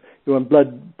you're on blood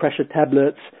pressure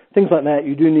tablets, things like that,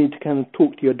 you do need to kind of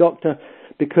talk to your doctor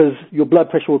because your blood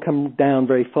pressure will come down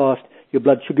very fast, your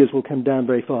blood sugars will come down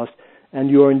very fast, and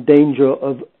you're in danger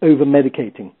of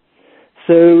over-medicating.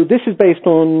 So this is based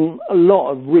on a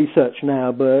lot of research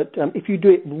now, but if you do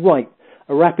it right,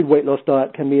 a rapid weight loss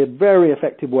diet can be a very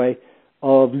effective way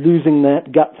of losing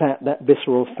that gut fat, that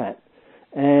visceral fat.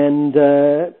 And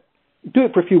do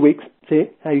it for a few weeks, see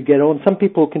how you get on. Some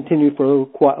people continue for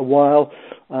quite a while.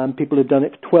 People have done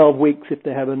it for 12 weeks if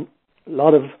they have a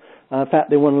lot of fat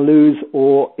they want to lose,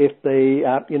 or if they,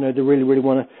 they really, really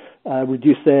want to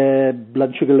reduce their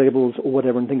blood sugar levels or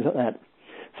whatever and things like that.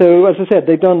 So, as I said,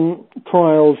 they've done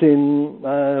trials in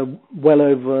well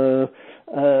over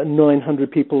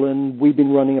 900 people, and we've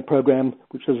been running a program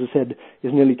which, as I said,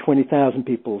 is nearly 20,000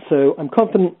 people. So I'm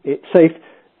confident it's safe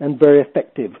and very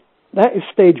effective. That is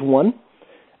stage one.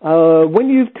 When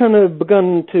you've kind of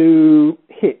begun to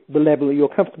hit the level that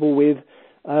you're comfortable with,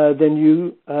 then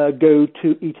you go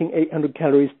to eating 800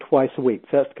 calories twice a week.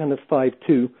 So that's kind of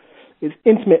 5-2. It's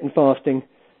intermittent fasting,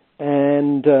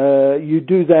 and you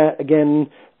do that again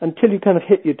until you kind of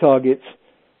hit your targets,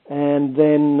 and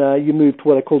then you move to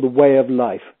what I call the way of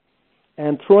life.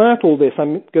 And throughout all this,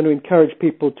 I'm going to encourage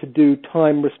people to do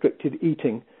time-restricted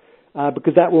eating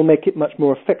because that will make it much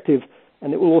more effective,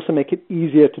 and it will also make it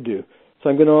easier to do. So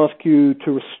I'm going to ask you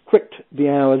to restrict the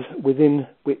hours within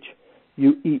which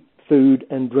you eat food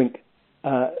and drink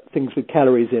things with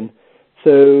calories in.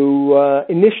 So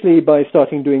initially by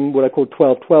starting doing what I call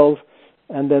 12-12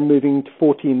 and then moving to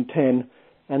 14-10,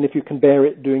 and if you can bear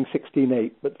it, doing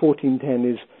 16-8. But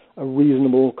 14-10 is a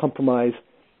reasonable compromise.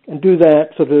 And do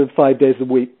that sort of 5 days a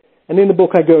week. And in the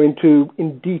book I go into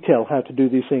in detail how to do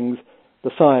these things,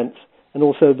 the science, and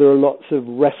also there are lots of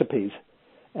recipes.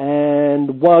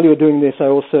 And while you're doing this, I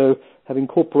also have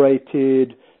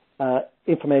incorporated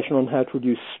information on how to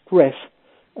reduce stress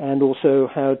and also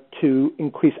how to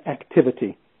increase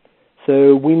activity.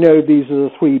 So we know these are the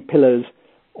three pillars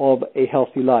of a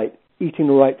healthy life: eating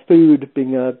the right food,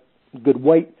 being a good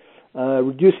weight,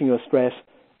 reducing your stress,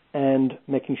 and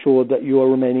making sure that you are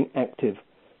remaining active.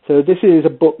 So this is a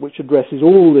book which addresses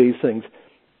all these things.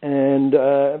 And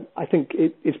I think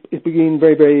it's been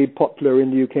very, very popular in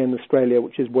the UK and Australia,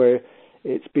 which is where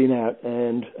it's been out,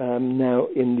 and now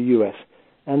in the US.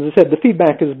 And as I said, the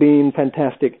feedback has been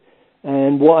fantastic.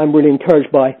 And what I'm really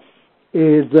encouraged by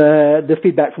is the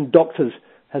feedback from doctors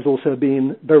has also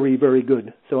been very, very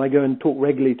good. So I go and talk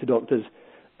regularly to doctors,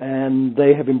 and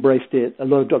they have embraced it. A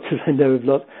lot of doctors I know have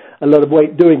lost a lot of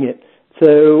weight doing it.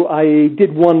 So I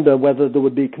did wonder whether there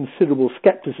would be considerable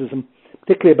skepticism,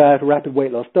 particularly about a rapid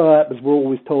weight loss diet, because we're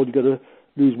always told you've got to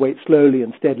lose weight slowly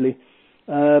and steadily.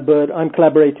 But I'm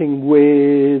collaborating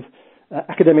with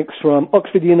academics from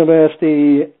Oxford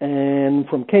University and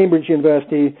from Cambridge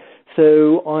University,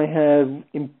 so I have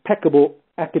impeccable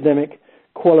academic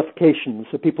qualifications,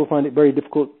 so people find it very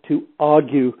difficult to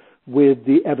argue with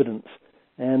the evidence.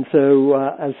 And so,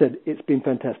 as I said, it's been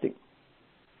fantastic.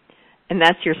 And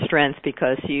that's your strength,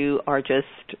 because you are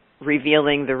just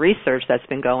revealing the research that's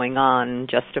been going on,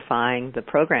 justifying the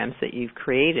programs that you've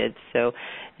created. So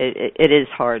it is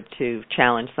hard to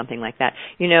challenge something like that.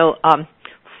 You know,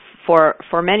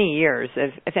 for many years,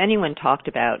 if anyone talked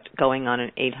about going on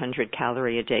an 800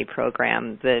 calorie a day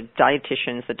program, the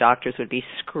dietitians, the doctors would be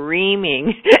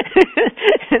screaming.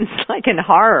 It's like in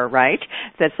horror, right?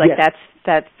 That's like, yes.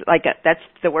 That's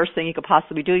the worst thing you could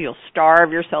possibly do. You'll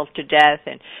starve yourself to death,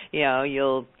 and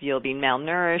you'll be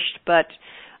malnourished. But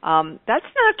that's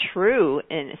not true,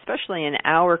 especially in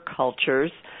our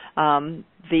cultures.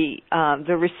 The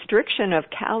restriction of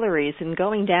calories and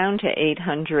going down to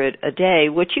 800 a day,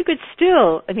 which you could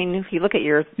still, I mean, if you look at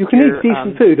you can eat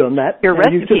decent food on that. Your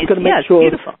recipes, you've just got to make sure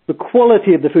the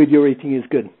quality of the food you're eating is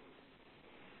good.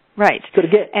 Right. You've got to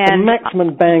get the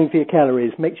maximum bang for your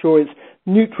calories. Make sure it's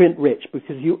nutrient rich,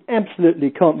 because you absolutely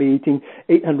can't be eating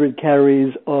 800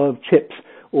 calories of chips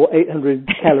or 800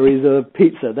 calories of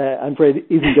pizza. That, I'm afraid,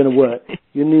 isn't going to work.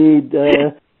 You need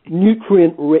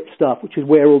nutrient-rich stuff, which is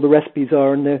where all the recipes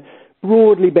are, and they're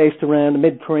broadly based around a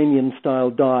Mediterranean-style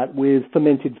diet with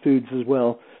fermented foods as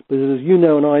well. Because as you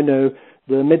know and I know,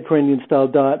 the Mediterranean-style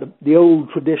diet, the old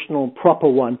traditional proper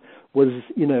one, was,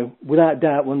 without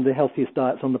doubt one of the healthiest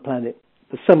diets on the planet.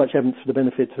 There's so much evidence for the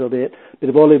benefits of it. A bit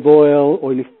of olive oil,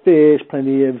 oily fish,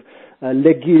 plenty of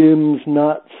legumes,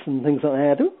 nuts, and things like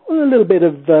that. A little bit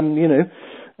of,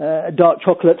 dark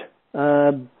chocolate.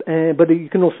 But you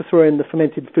can also throw in the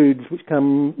fermented foods, which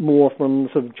come more from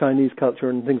sort of Chinese culture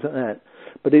and things like that.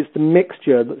 But it's the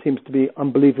mixture that seems to be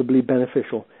unbelievably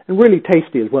beneficial and really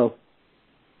tasty as well.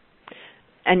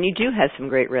 And you do have some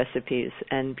great recipes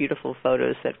and beautiful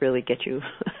photos that really get you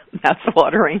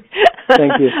mouth-watering.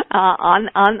 Thank you.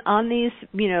 On these,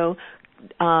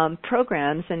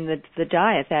 programs and the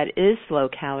diet that is low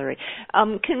calorie.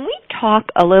 Can we talk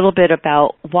a little bit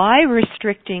about why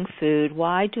restricting food,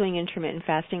 why doing intermittent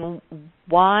fasting,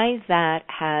 why that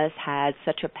has had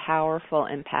such a powerful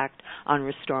impact on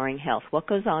restoring health? What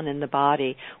goes on in the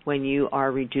body when you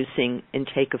are reducing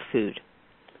intake of food?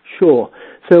 Sure.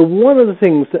 So one of the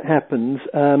things that happens,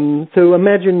 so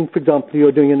imagine, for example,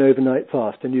 you're doing an overnight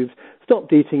fast and you've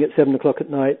stopped eating at 7 o'clock at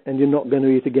night and you're not going to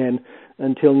eat again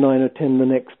until 9 or 10 the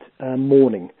next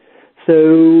morning.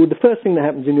 So the first thing that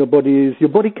happens in your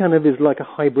body kind of is like a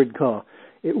hybrid car.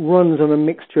 It runs on a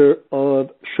mixture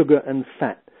of sugar and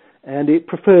fat, and it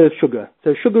prefers sugar.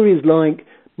 So sugar is like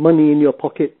money in your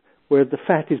pocket, whereas the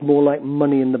fat is more like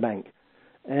money in the bank.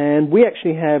 And we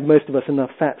actually have, most of us,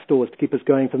 enough fat stores to keep us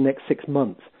going for the next 6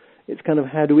 months. It's kind of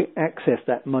how do we access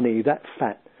that money, that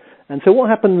fat. And so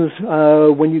what happens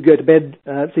when you go to bed,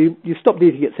 so you stop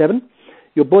eating at 7,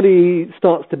 your body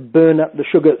starts to burn up the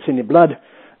sugar that's in your blood,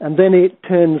 and then it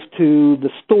turns to the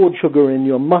stored sugar in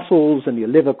your muscles and your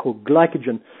liver called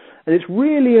glycogen. And it's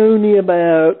really only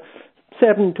about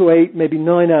 7 to 8, maybe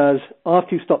 9 hours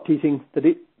after you stopped eating that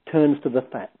it turns to the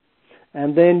fat.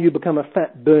 And then you become a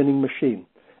fat-burning machine.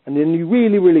 And then you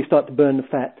really, really start to burn the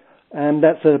fat, and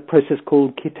that's a process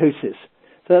called ketosis.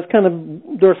 So that's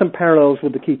there are some parallels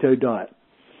with the keto diet.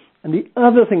 And the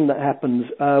other thing that happens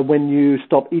when you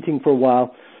stop eating for a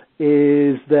while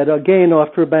is that, again,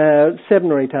 after about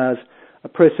 7 or 8 hours, a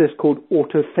process called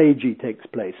autophagy takes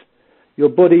place. Your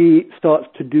body starts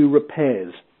to do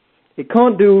repairs. It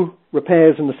can't do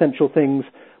repairs and essential things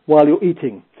while you're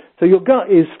eating. So your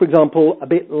gut is, for example, a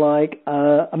bit like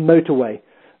a motorway.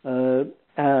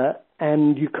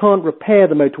 And you can't repair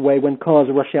the motorway when cars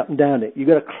are rushing up and down it. You've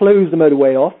got to close the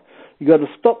motorway off. You've got to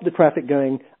stop the traffic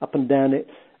going up and down it,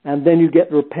 and then you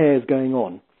get the repairs going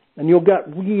on. And your gut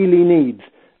really needs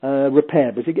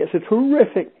repair, because it gets a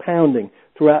terrific pounding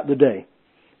throughout the day.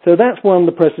 So that's one of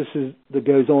the processes that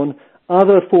goes on.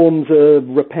 Other forms of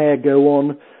repair go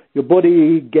on. Your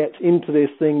body gets into this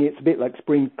thing. It's a bit like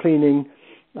spring cleaning.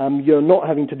 You're not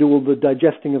having to do all the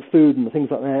digesting of food and things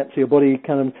like that, so your body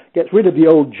kind of gets rid of the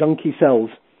old junky cells.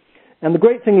 And the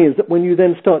great thing is that when you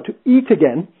then start to eat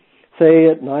again, say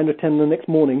at 9 or 10 the next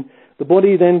morning, the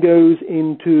body then goes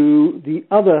into the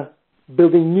other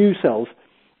building new cells,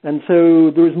 and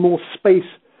so there is more space,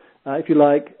 if you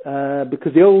like,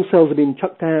 because the old cells have been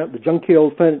chucked out, the junky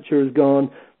old furniture is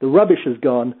gone, the rubbish is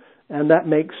gone, and that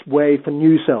makes way for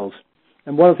new cells.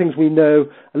 And one of the things we know,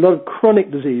 a lot of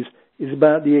chronic disease is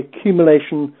about the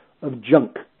accumulation of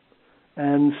junk.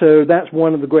 And so that's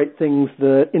one of the great things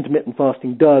that intermittent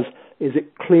fasting does, is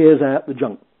it clears out the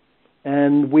junk.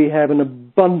 And we have an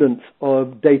abundance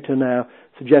of data now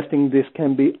suggesting this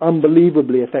can be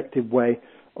unbelievably effective way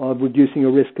of reducing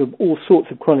a risk of all sorts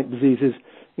of chronic diseases,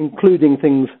 including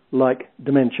things like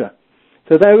dementia.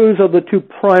 So those are the two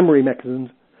primary mechanisms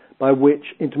by which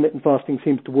intermittent fasting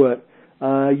seems to work.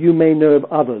 You may know of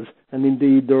others, and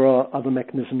indeed there are other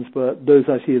mechanisms, but those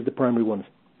I see as the primary ones.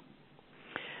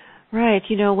 Right.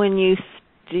 When you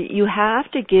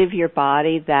have to give your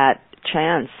body that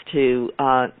chance to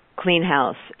clean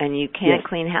house, and you can't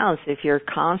clean house if you're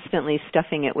constantly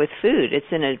stuffing it with food. It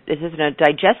is in a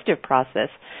digestive process.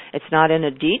 It's not in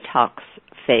a detox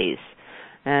phase.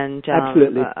 And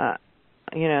absolutely.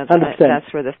 100%.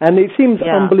 That's where and it seems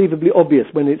unbelievably obvious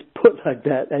when it's put like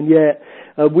that, and yet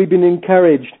we've been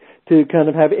encouraged to kind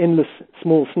of have endless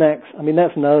small snacks. I mean,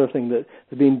 that's another thing that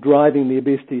has been driving the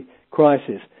obesity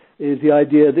crisis, is the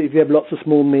idea that if you have lots of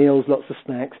small meals, lots of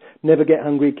snacks, never get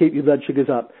hungry, keep your blood sugars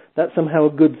up, that's somehow a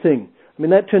good thing. I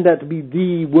mean, that turned out to be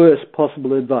the worst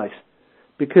possible advice,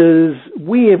 because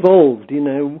we evolved,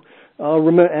 our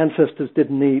remote ancestors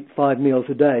didn't eat 5 meals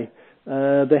a day.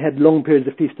 They had long periods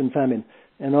of feast and famine.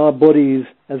 And our bodies,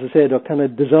 as I said, are kind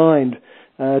of designed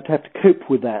to have to cope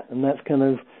with that. And that's kind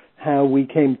of how we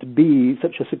came to be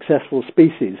such a successful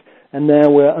species. And now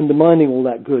we're undermining all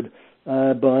that good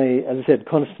by, as I said,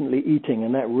 constantly eating.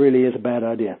 And that really is a bad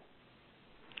idea.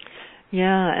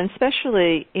 Yeah, and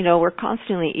especially, we're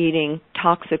constantly eating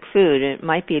toxic food. It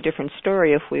might be a different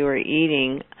story if we were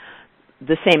eating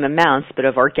the same amounts, but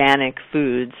of organic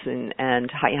foods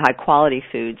and high quality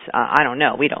foods. I don't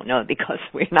know. We don't know because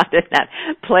we're not in that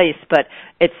place. But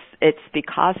it's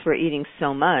because we're eating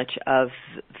so much of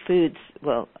foods.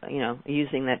 Well,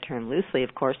 using that term loosely,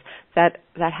 of course, that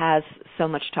has so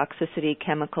much toxicity,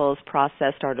 chemicals,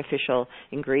 processed artificial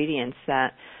ingredients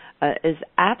that is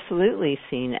absolutely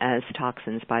seen as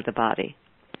toxins by the body.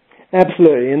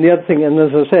 Absolutely. And the other thing, and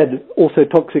as I said, also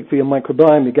toxic for your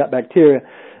microbiome, your gut bacteria.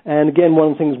 And again,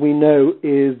 one of the things we know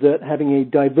is that having a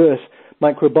diverse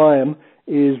microbiome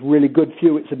is really good for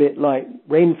you. It's a bit like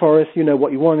rainforest. You know,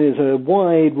 what you want is a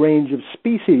wide range of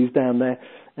species down there.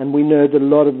 And we know that a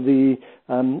lot of the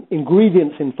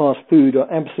ingredients in fast food are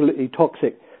absolutely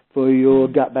toxic for your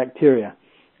gut bacteria.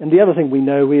 And the other thing we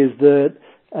know is that,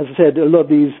 as I said, a lot of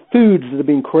these foods that have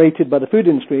been created by the food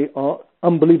industry are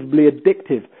unbelievably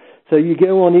addictive. So you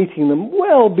go on eating them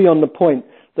well beyond the point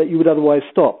that you would otherwise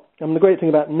stop. And the great thing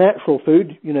about natural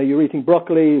food, you know, you're eating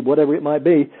broccoli, whatever it might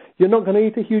be, you're not going to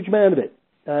eat a huge amount of it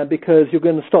because you're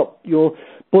going to stop. Your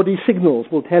body signals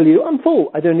will tell you, I'm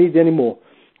full, I don't need any more.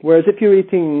 Whereas if you're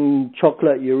eating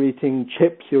chocolate, you're eating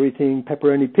chips, you're eating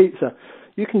pepperoni pizza,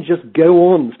 you can just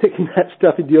go on sticking that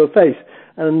stuff into your face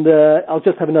and I'll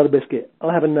just have another biscuit,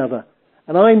 I'll have another.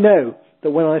 And I know that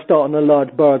when I start on a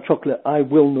large bar of chocolate, I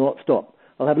will not stop.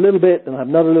 I'll have a little bit, then I'll have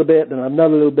another little bit, then I'll have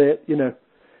another little bit, you know.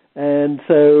 And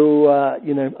so,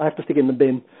 you know, I have to stick it in the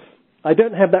bin. I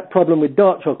don't have that problem with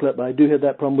dark chocolate, but I do have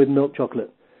that problem with milk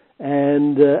chocolate.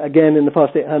 And again, in the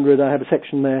Fast 800, I have a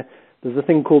section there. There's a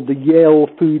thing called the Yale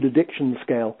Food Addiction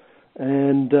Scale.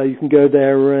 And you can go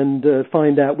there and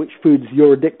find out which foods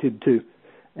you're addicted to.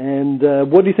 And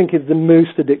what do you think is the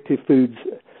most addictive foods,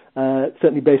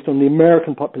 certainly based on the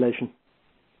American population?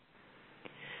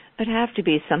 It'd have to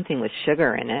be something with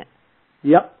sugar in it.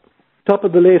 Yep. Top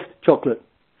of the list, chocolate.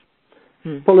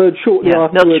 Followed shortly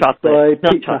afterwards by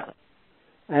pizza. Chocolate.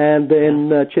 And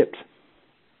then chips.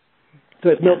 So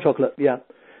it's milk chocolate, yeah.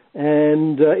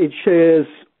 And it shares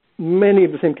many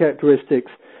of the same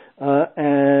characteristics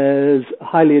as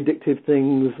highly addictive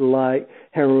things like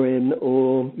heroin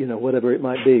or, you know, whatever it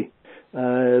might be.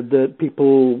 That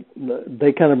people,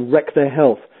 they kind of wreck their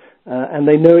health. And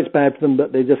they know it's bad for them,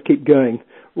 but they just keep going.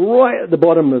 Right at the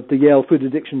bottom of the Yale Food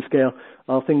Addiction Scale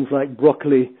are things like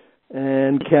broccoli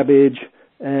and cabbage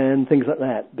and things like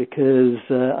that. Because,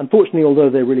 unfortunately, although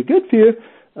they're really good for you,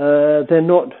 they're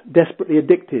not desperately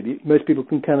addicted. Most people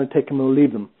can kind of take them or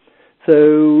leave them.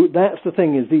 So that's the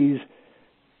thing, is these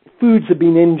foods have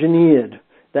been engineered.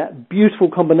 That beautiful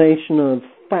combination of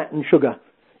fat and sugar.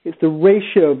 It's the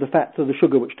ratio of the fat to the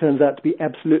sugar which turns out to be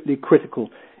absolutely critical.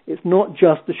 It's not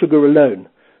just the sugar alone.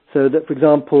 So that, for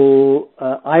example,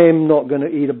 I am not going to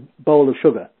eat a bowl of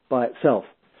sugar by itself.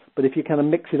 But if you kind of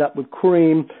mix it up with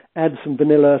cream, add some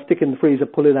vanilla, stick it in the freezer,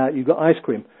 pull it out, you've got ice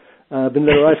cream,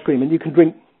 vanilla ice cream, and you can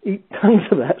eat tons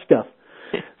of that stuff.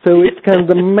 So it's kind of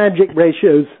the magic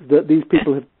ratios that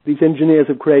these engineers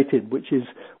have created, which is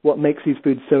what makes these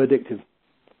foods so addictive.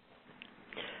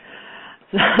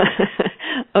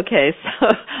 Okay, so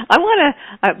I want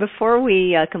to, before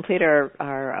we complete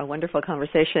our wonderful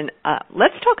conversation,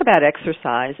 let's talk about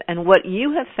exercise and what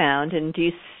you have found, and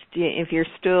if you're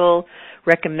still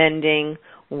recommending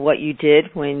what you did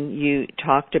when you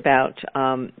talked about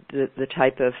the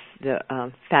type of the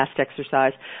fast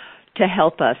exercise to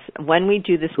help us when we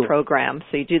do this program.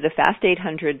 So you do the Fast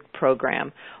 800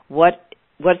 program. What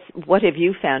have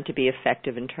you found to be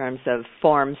effective in terms of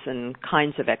forms and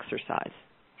kinds of exercise?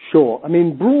 Sure. I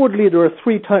mean, broadly, there are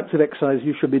three types of exercise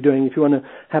you should be doing if you want to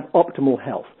have optimal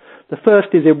health. The first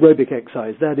is aerobic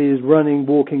exercise. That is running,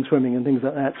 walking, swimming, and things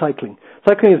like that, cycling.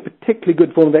 Cycling is a particularly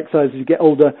good form of exercise as you get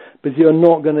older because you're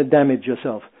not going to damage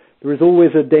yourself. There is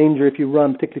always a danger if you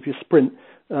run, particularly if you sprint,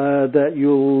 that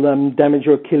you'll damage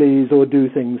your Achilles or do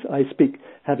things. I speak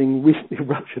having recently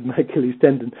ruptured my Achilles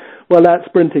tendon while out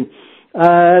sprinting.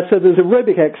 So there's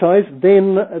aerobic exercise.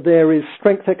 Then there is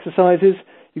strength exercises.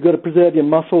 You've got to preserve your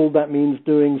muscle. That means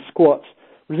doing squats,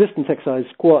 resistance exercise,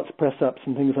 squats, press-ups,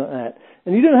 and things like that.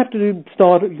 And you don't have to you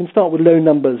can start with low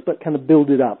numbers, but kind of build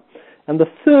it up. And the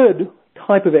third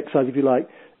type of exercise, if you like,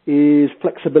 is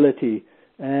flexibility.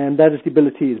 And that is the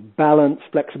ability is balanced,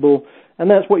 flexible.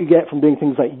 And that's what you get from doing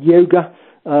things like yoga,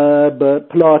 but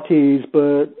Pilates,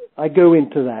 but I go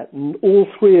into that. And all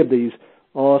three of these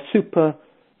are super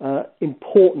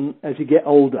important as you get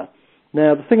older.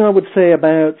 Now, the thing I would say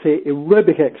about, say,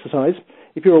 aerobic exercise,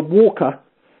 if you're a walker,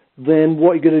 then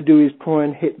what you're going to do is try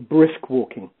and hit brisk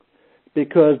walking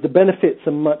because the benefits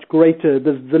are much greater.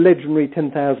 There's the legendary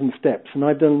 10,000 steps, and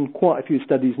I've done quite a few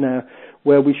studies now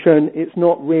where we've shown it's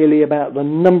not really about the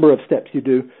number of steps you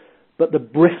do, but the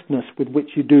briskness with which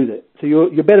you do it. So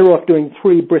you're better off doing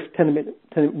 3 brisk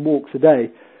 10-minute walks a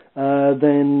day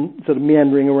than sort of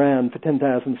meandering around for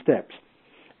 10,000 steps.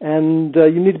 And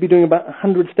you need to be doing about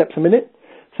 100 steps a minute.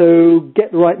 So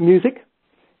get the right music.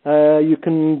 You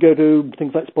can go to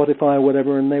things like Spotify or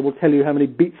whatever, and they will tell you how many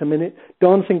beats a minute.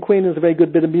 Dancing Queen is a very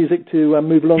good bit of music to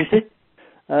move along to.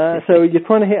 So you're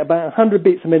trying to hit about 100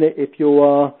 beats a minute if you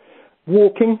are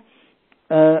walking.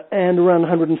 and around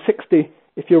 160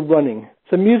 if you're running.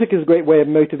 So music is a great way of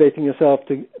motivating yourself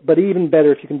but even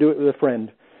better if you can do it with a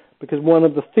friend, because one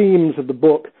of the themes of the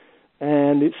book,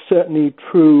 and it's certainly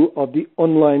true of the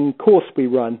online course we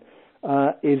run,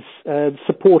 is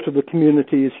support of the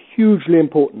community is hugely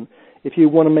important. If you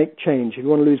want to make change, if you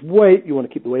want to lose weight, you want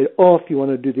to keep the weight off, you want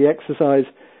to do the exercise,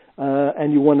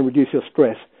 and you want to reduce your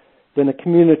stress, then a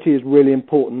community is really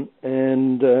important.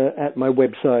 And at my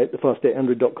website,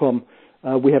 thefast800.com,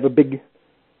 we have a big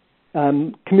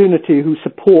community who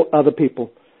support other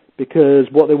people, because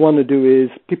what they want to do is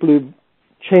people who've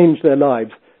changed their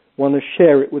lives want to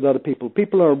share it with other people.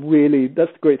 People are really,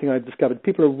 that's the great thing I've discovered,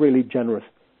 people are really generous.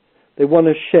 They want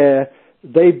to share,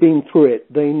 they've been through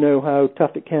it, they know how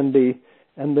tough it can be,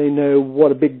 and they know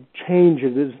what a big change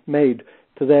it has made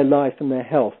to their life and their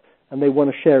health, and they want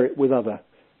to share it with other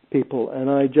people. And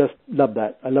I just love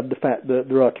that. I love the fact that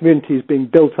there are communities being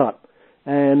built up,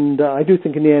 and I do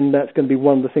think in the end that's going to be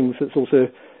one of the things that's also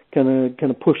going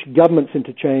to push governments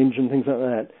into change and things like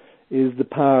that, is the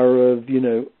power of,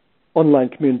 online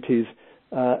communities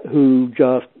who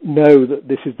just know that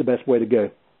this is the best way to go.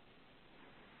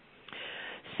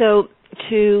 So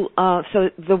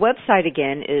the website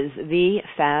again is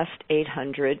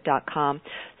thefast800.com.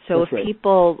 So That's right.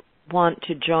 People want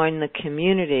to join the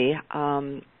community,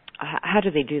 how do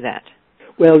they do that?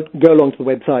 Well, go along to the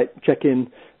website, check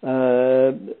in,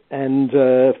 and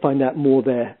find out more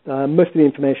there. Most of the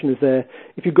information is there.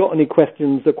 If you've got any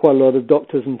questions, there are quite a lot of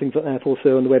doctors and things like that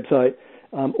also on the website,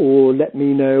 or let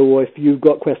me know, or if you've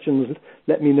got questions,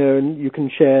 let me know, and you can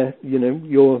share,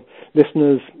 your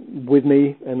listeners with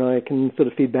me, and I can sort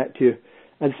of feed back to you.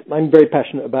 I'm very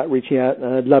passionate about reaching out, and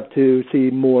I'd love to see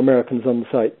more Americans on the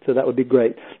site, so that would be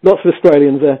great. Lots of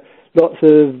Australians there, lots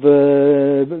of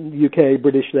UK,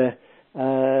 British there,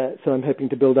 so I'm hoping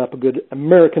to build up a good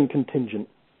American contingent.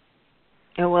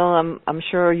 Well, I'm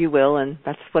sure you will, and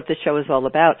that's what the show is all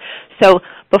about. So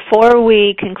before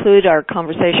we conclude our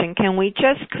conversation, can we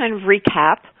just kind of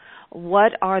recap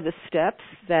what are the steps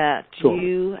that Sure.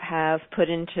 you have put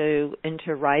into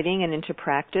writing and into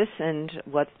practice, and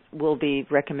what will be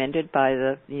recommended by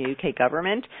the UK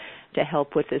government to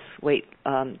help with this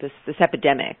this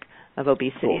epidemic of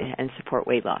obesity Sure. and support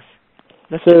weight loss?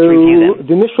 Let's so just review them.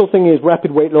 The initial thing is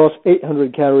rapid weight loss,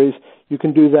 800 calories. You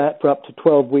can do that for up to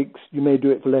 12 weeks. You may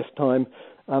do it for less time.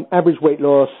 Average weight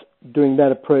loss doing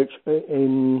that approach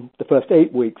in the first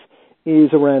 8 weeks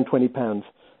is around 20 pounds.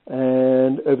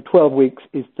 And over 12 weeks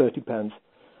is 30 pounds.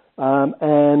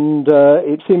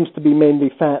 It seems to be mainly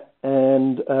fat,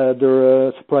 and there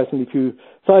are surprisingly few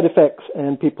side effects.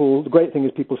 And the great thing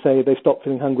is people say they stop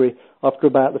feeling hungry after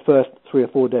about the first 3 or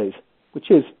 4 days, which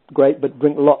is great, but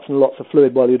drink lots and lots of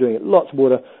fluid while you're doing it, lots of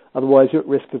water, otherwise you're at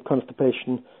risk of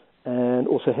constipation and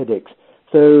also headaches.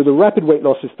 So the rapid weight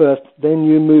loss is first, then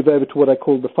you move over to what I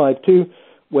call the 5-2,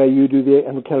 where you do the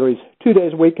 800 calories 2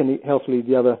 days a week and eat healthily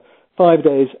the other 5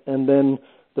 days, and then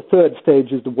the third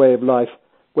stage is the way of life,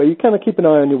 where you kind of keep an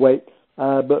eye on your weight,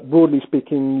 but broadly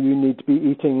speaking, you need to be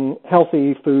eating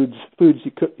healthy foods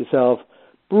you cook yourself,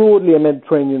 broadly a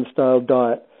Mediterranean-style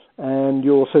diet, and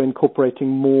you're also incorporating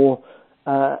more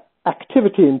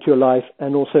activity into your life,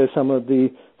 and also some of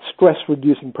the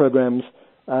stress-reducing programs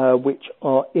which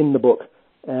are in the book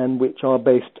and which are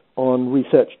based on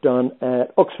research done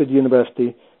at Oxford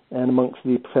University and amongst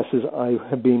the professors I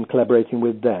have been collaborating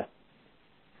with there.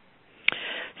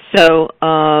 So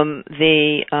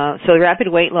the rapid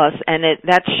weight loss, and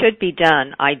that should be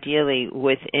done ideally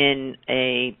within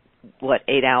a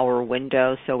 8-hour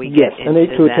window. So we yes, get an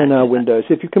 8 to a 10 hour window.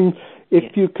 So if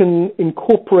you can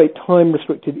incorporate time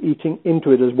restricted eating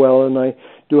into it as well, and I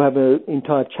do have an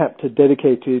entire chapter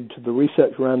dedicated to the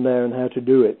research around there and how to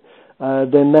do it,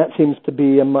 then that seems to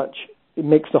be it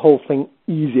makes the whole thing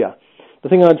easier. The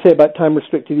thing I'd say about time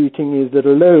restricted eating is that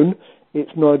alone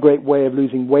it's not a great way of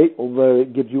losing weight, although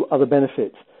it gives you other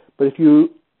benefits. But if you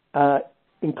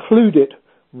include it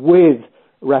with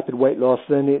rapid weight loss,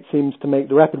 then it seems to make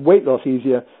the rapid weight loss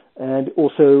easier and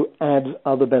also adds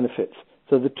other benefits.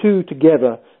 So the two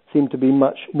together seem to be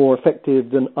much more effective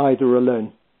than either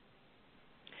alone.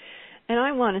 And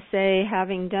I want to say,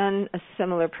 having done a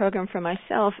similar program for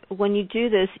myself, when you do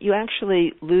this, you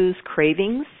actually lose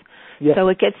cravings. Yes. So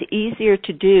it gets easier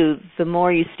to do the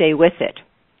more you stay with it.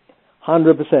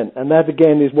 100%. And that,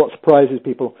 again, is what surprises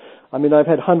people. I mean, I've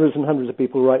had hundreds and hundreds of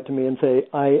people write to me and say,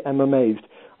 I am amazed.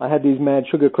 I had these mad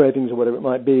sugar cravings or whatever it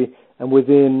might be, and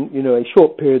within, a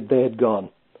short period, they had gone.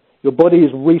 Your body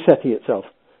is resetting itself,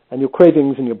 and your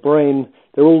cravings and your brain,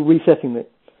 they're all resetting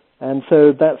it. And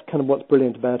so that's kind of what's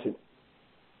brilliant about it.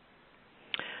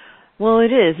 Well,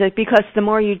 it is, because the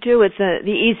more you do it, the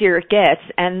easier it gets,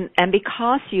 and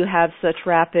because you have such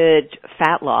rapid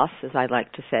fat loss, as I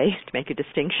like to say, to make a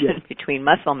distinction between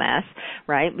muscle mass,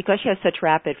 right? Because you have such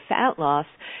rapid fat loss,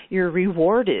 you're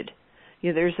rewarded.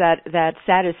 There's that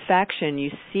satisfaction.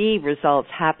 You see results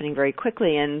happening very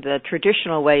quickly, and the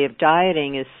traditional way of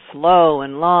dieting is slow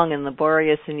and long and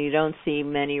laborious, and you don't see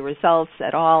many results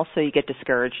at all, so you get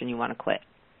discouraged and you want to quit.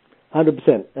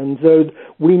 100%. And so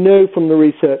we know from the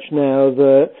research now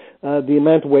that the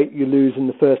amount of weight you lose in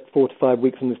the first 4 to 5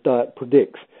 weeks on this diet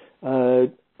predicts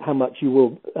how much you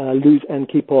will lose and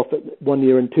keep off at 1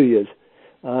 year and 2 years.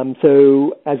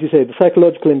 So, as you say, the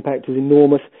psychological impact is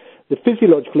enormous. The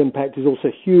physiological impact is also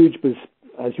huge because,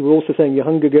 as you were also saying, your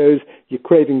hunger goes, your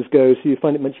cravings go, so you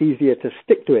find it much easier to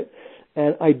stick to it.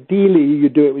 And ideally, you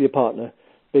do it with your partner,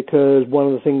 because one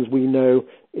of the things we know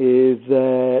is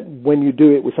that when you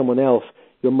do it with someone else,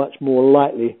 you're much more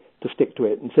likely to stick to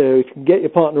it. And so if you can get your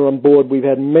partner on board, we've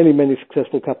had many, many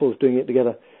successful couples doing it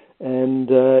together. And,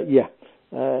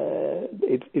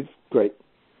 it's great.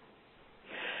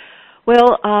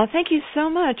 Well, thank you so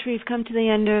much. We've come to the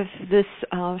end of this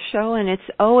show, and it's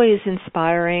always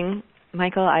inspiring.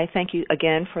 Michael, I thank you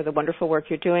again for the wonderful work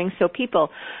you're doing. So people,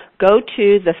 go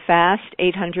to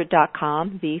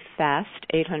thefast800.com,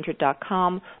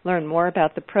 thefast800.com, learn more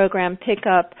about the program, pick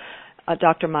up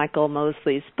Dr. Michael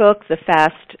Mosley's book, The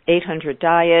Fast800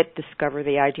 Diet, discover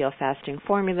the ideal fasting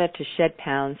formula to shed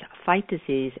pounds, fight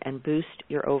disease, and boost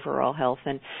your overall health.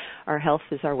 And our health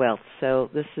is our wealth. So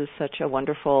this is such a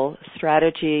wonderful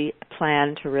strategy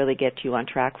plan to really get you on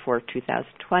track for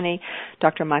 2020.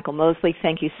 Dr. Michael Mosley,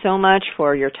 thank you so much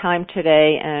for your time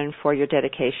today and for your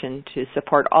dedication to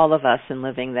support all of us in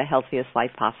living the healthiest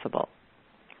life possible.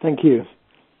 Thank you.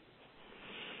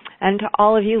 And to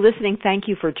all of you listening, thank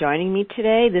you for joining me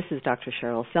today. This is Dr.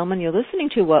 Cheryl Selman. You're listening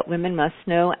to What Women Must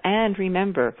Know. And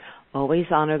remember, always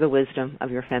honor the wisdom of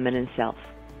your feminine self.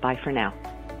 Bye for now.